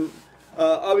you can,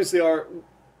 obviously our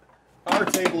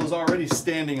table is already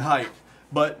standing height,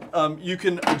 but you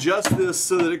can adjust this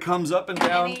so that it comes up and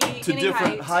down to any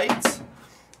different height. heights.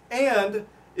 And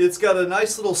it's got a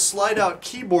nice little slide-out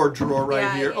keyboard drawer right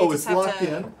Yeah, here. you Oh, just it's have locked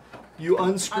to in. You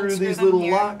unscrew these them little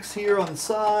here. locks here on the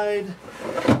side,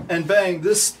 and bang,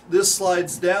 this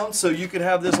slides down, so you can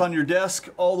have this on your desk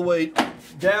all the way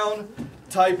down,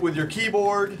 type with your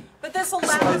keyboard, But this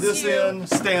slide allows this you. in,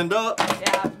 stand up.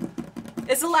 Yeah.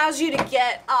 This allows you to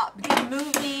get up, get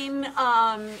moving,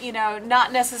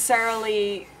 not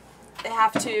necessarily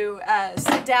have to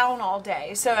sit down all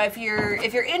day. So if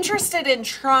you're interested in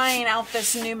trying out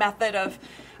this new method of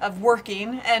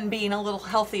working and being a little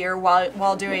healthier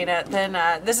while doing it, then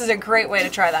this is a great way to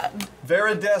try that.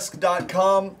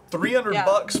 Veridesk.com, 300 Yeah.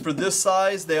 bucks for this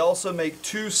size. They also make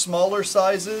two smaller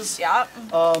sizes. Yeah.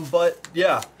 But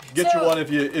yeah, get So- you one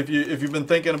if you've been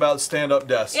thinking about stand-up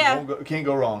desks. Yeah. Can't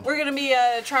go wrong. We're gonna be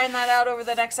trying that out over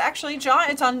the next. Actually, John,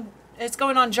 it's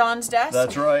going on John's desk.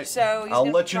 That's right. So he's I'll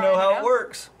gonna let be you know trying how out. it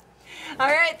works. All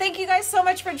right, thank you guys so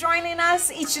much for joining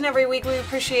us each and every week. We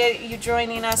appreciate you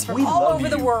joining us from We all love over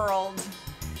the you. world.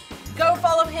 Go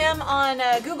follow him on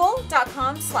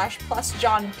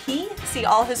google.com/plusjohnp. See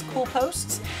all his cool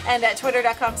posts. And at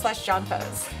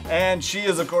twitter.com/johnpose. And she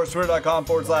is, of course,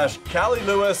 twitter.com/Callie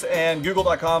Lewis and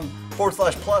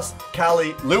google.com/plus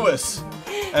Callie Lewis.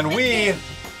 And we,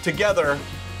 together,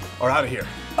 are out of here.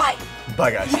 Bye.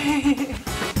 Bye, guys.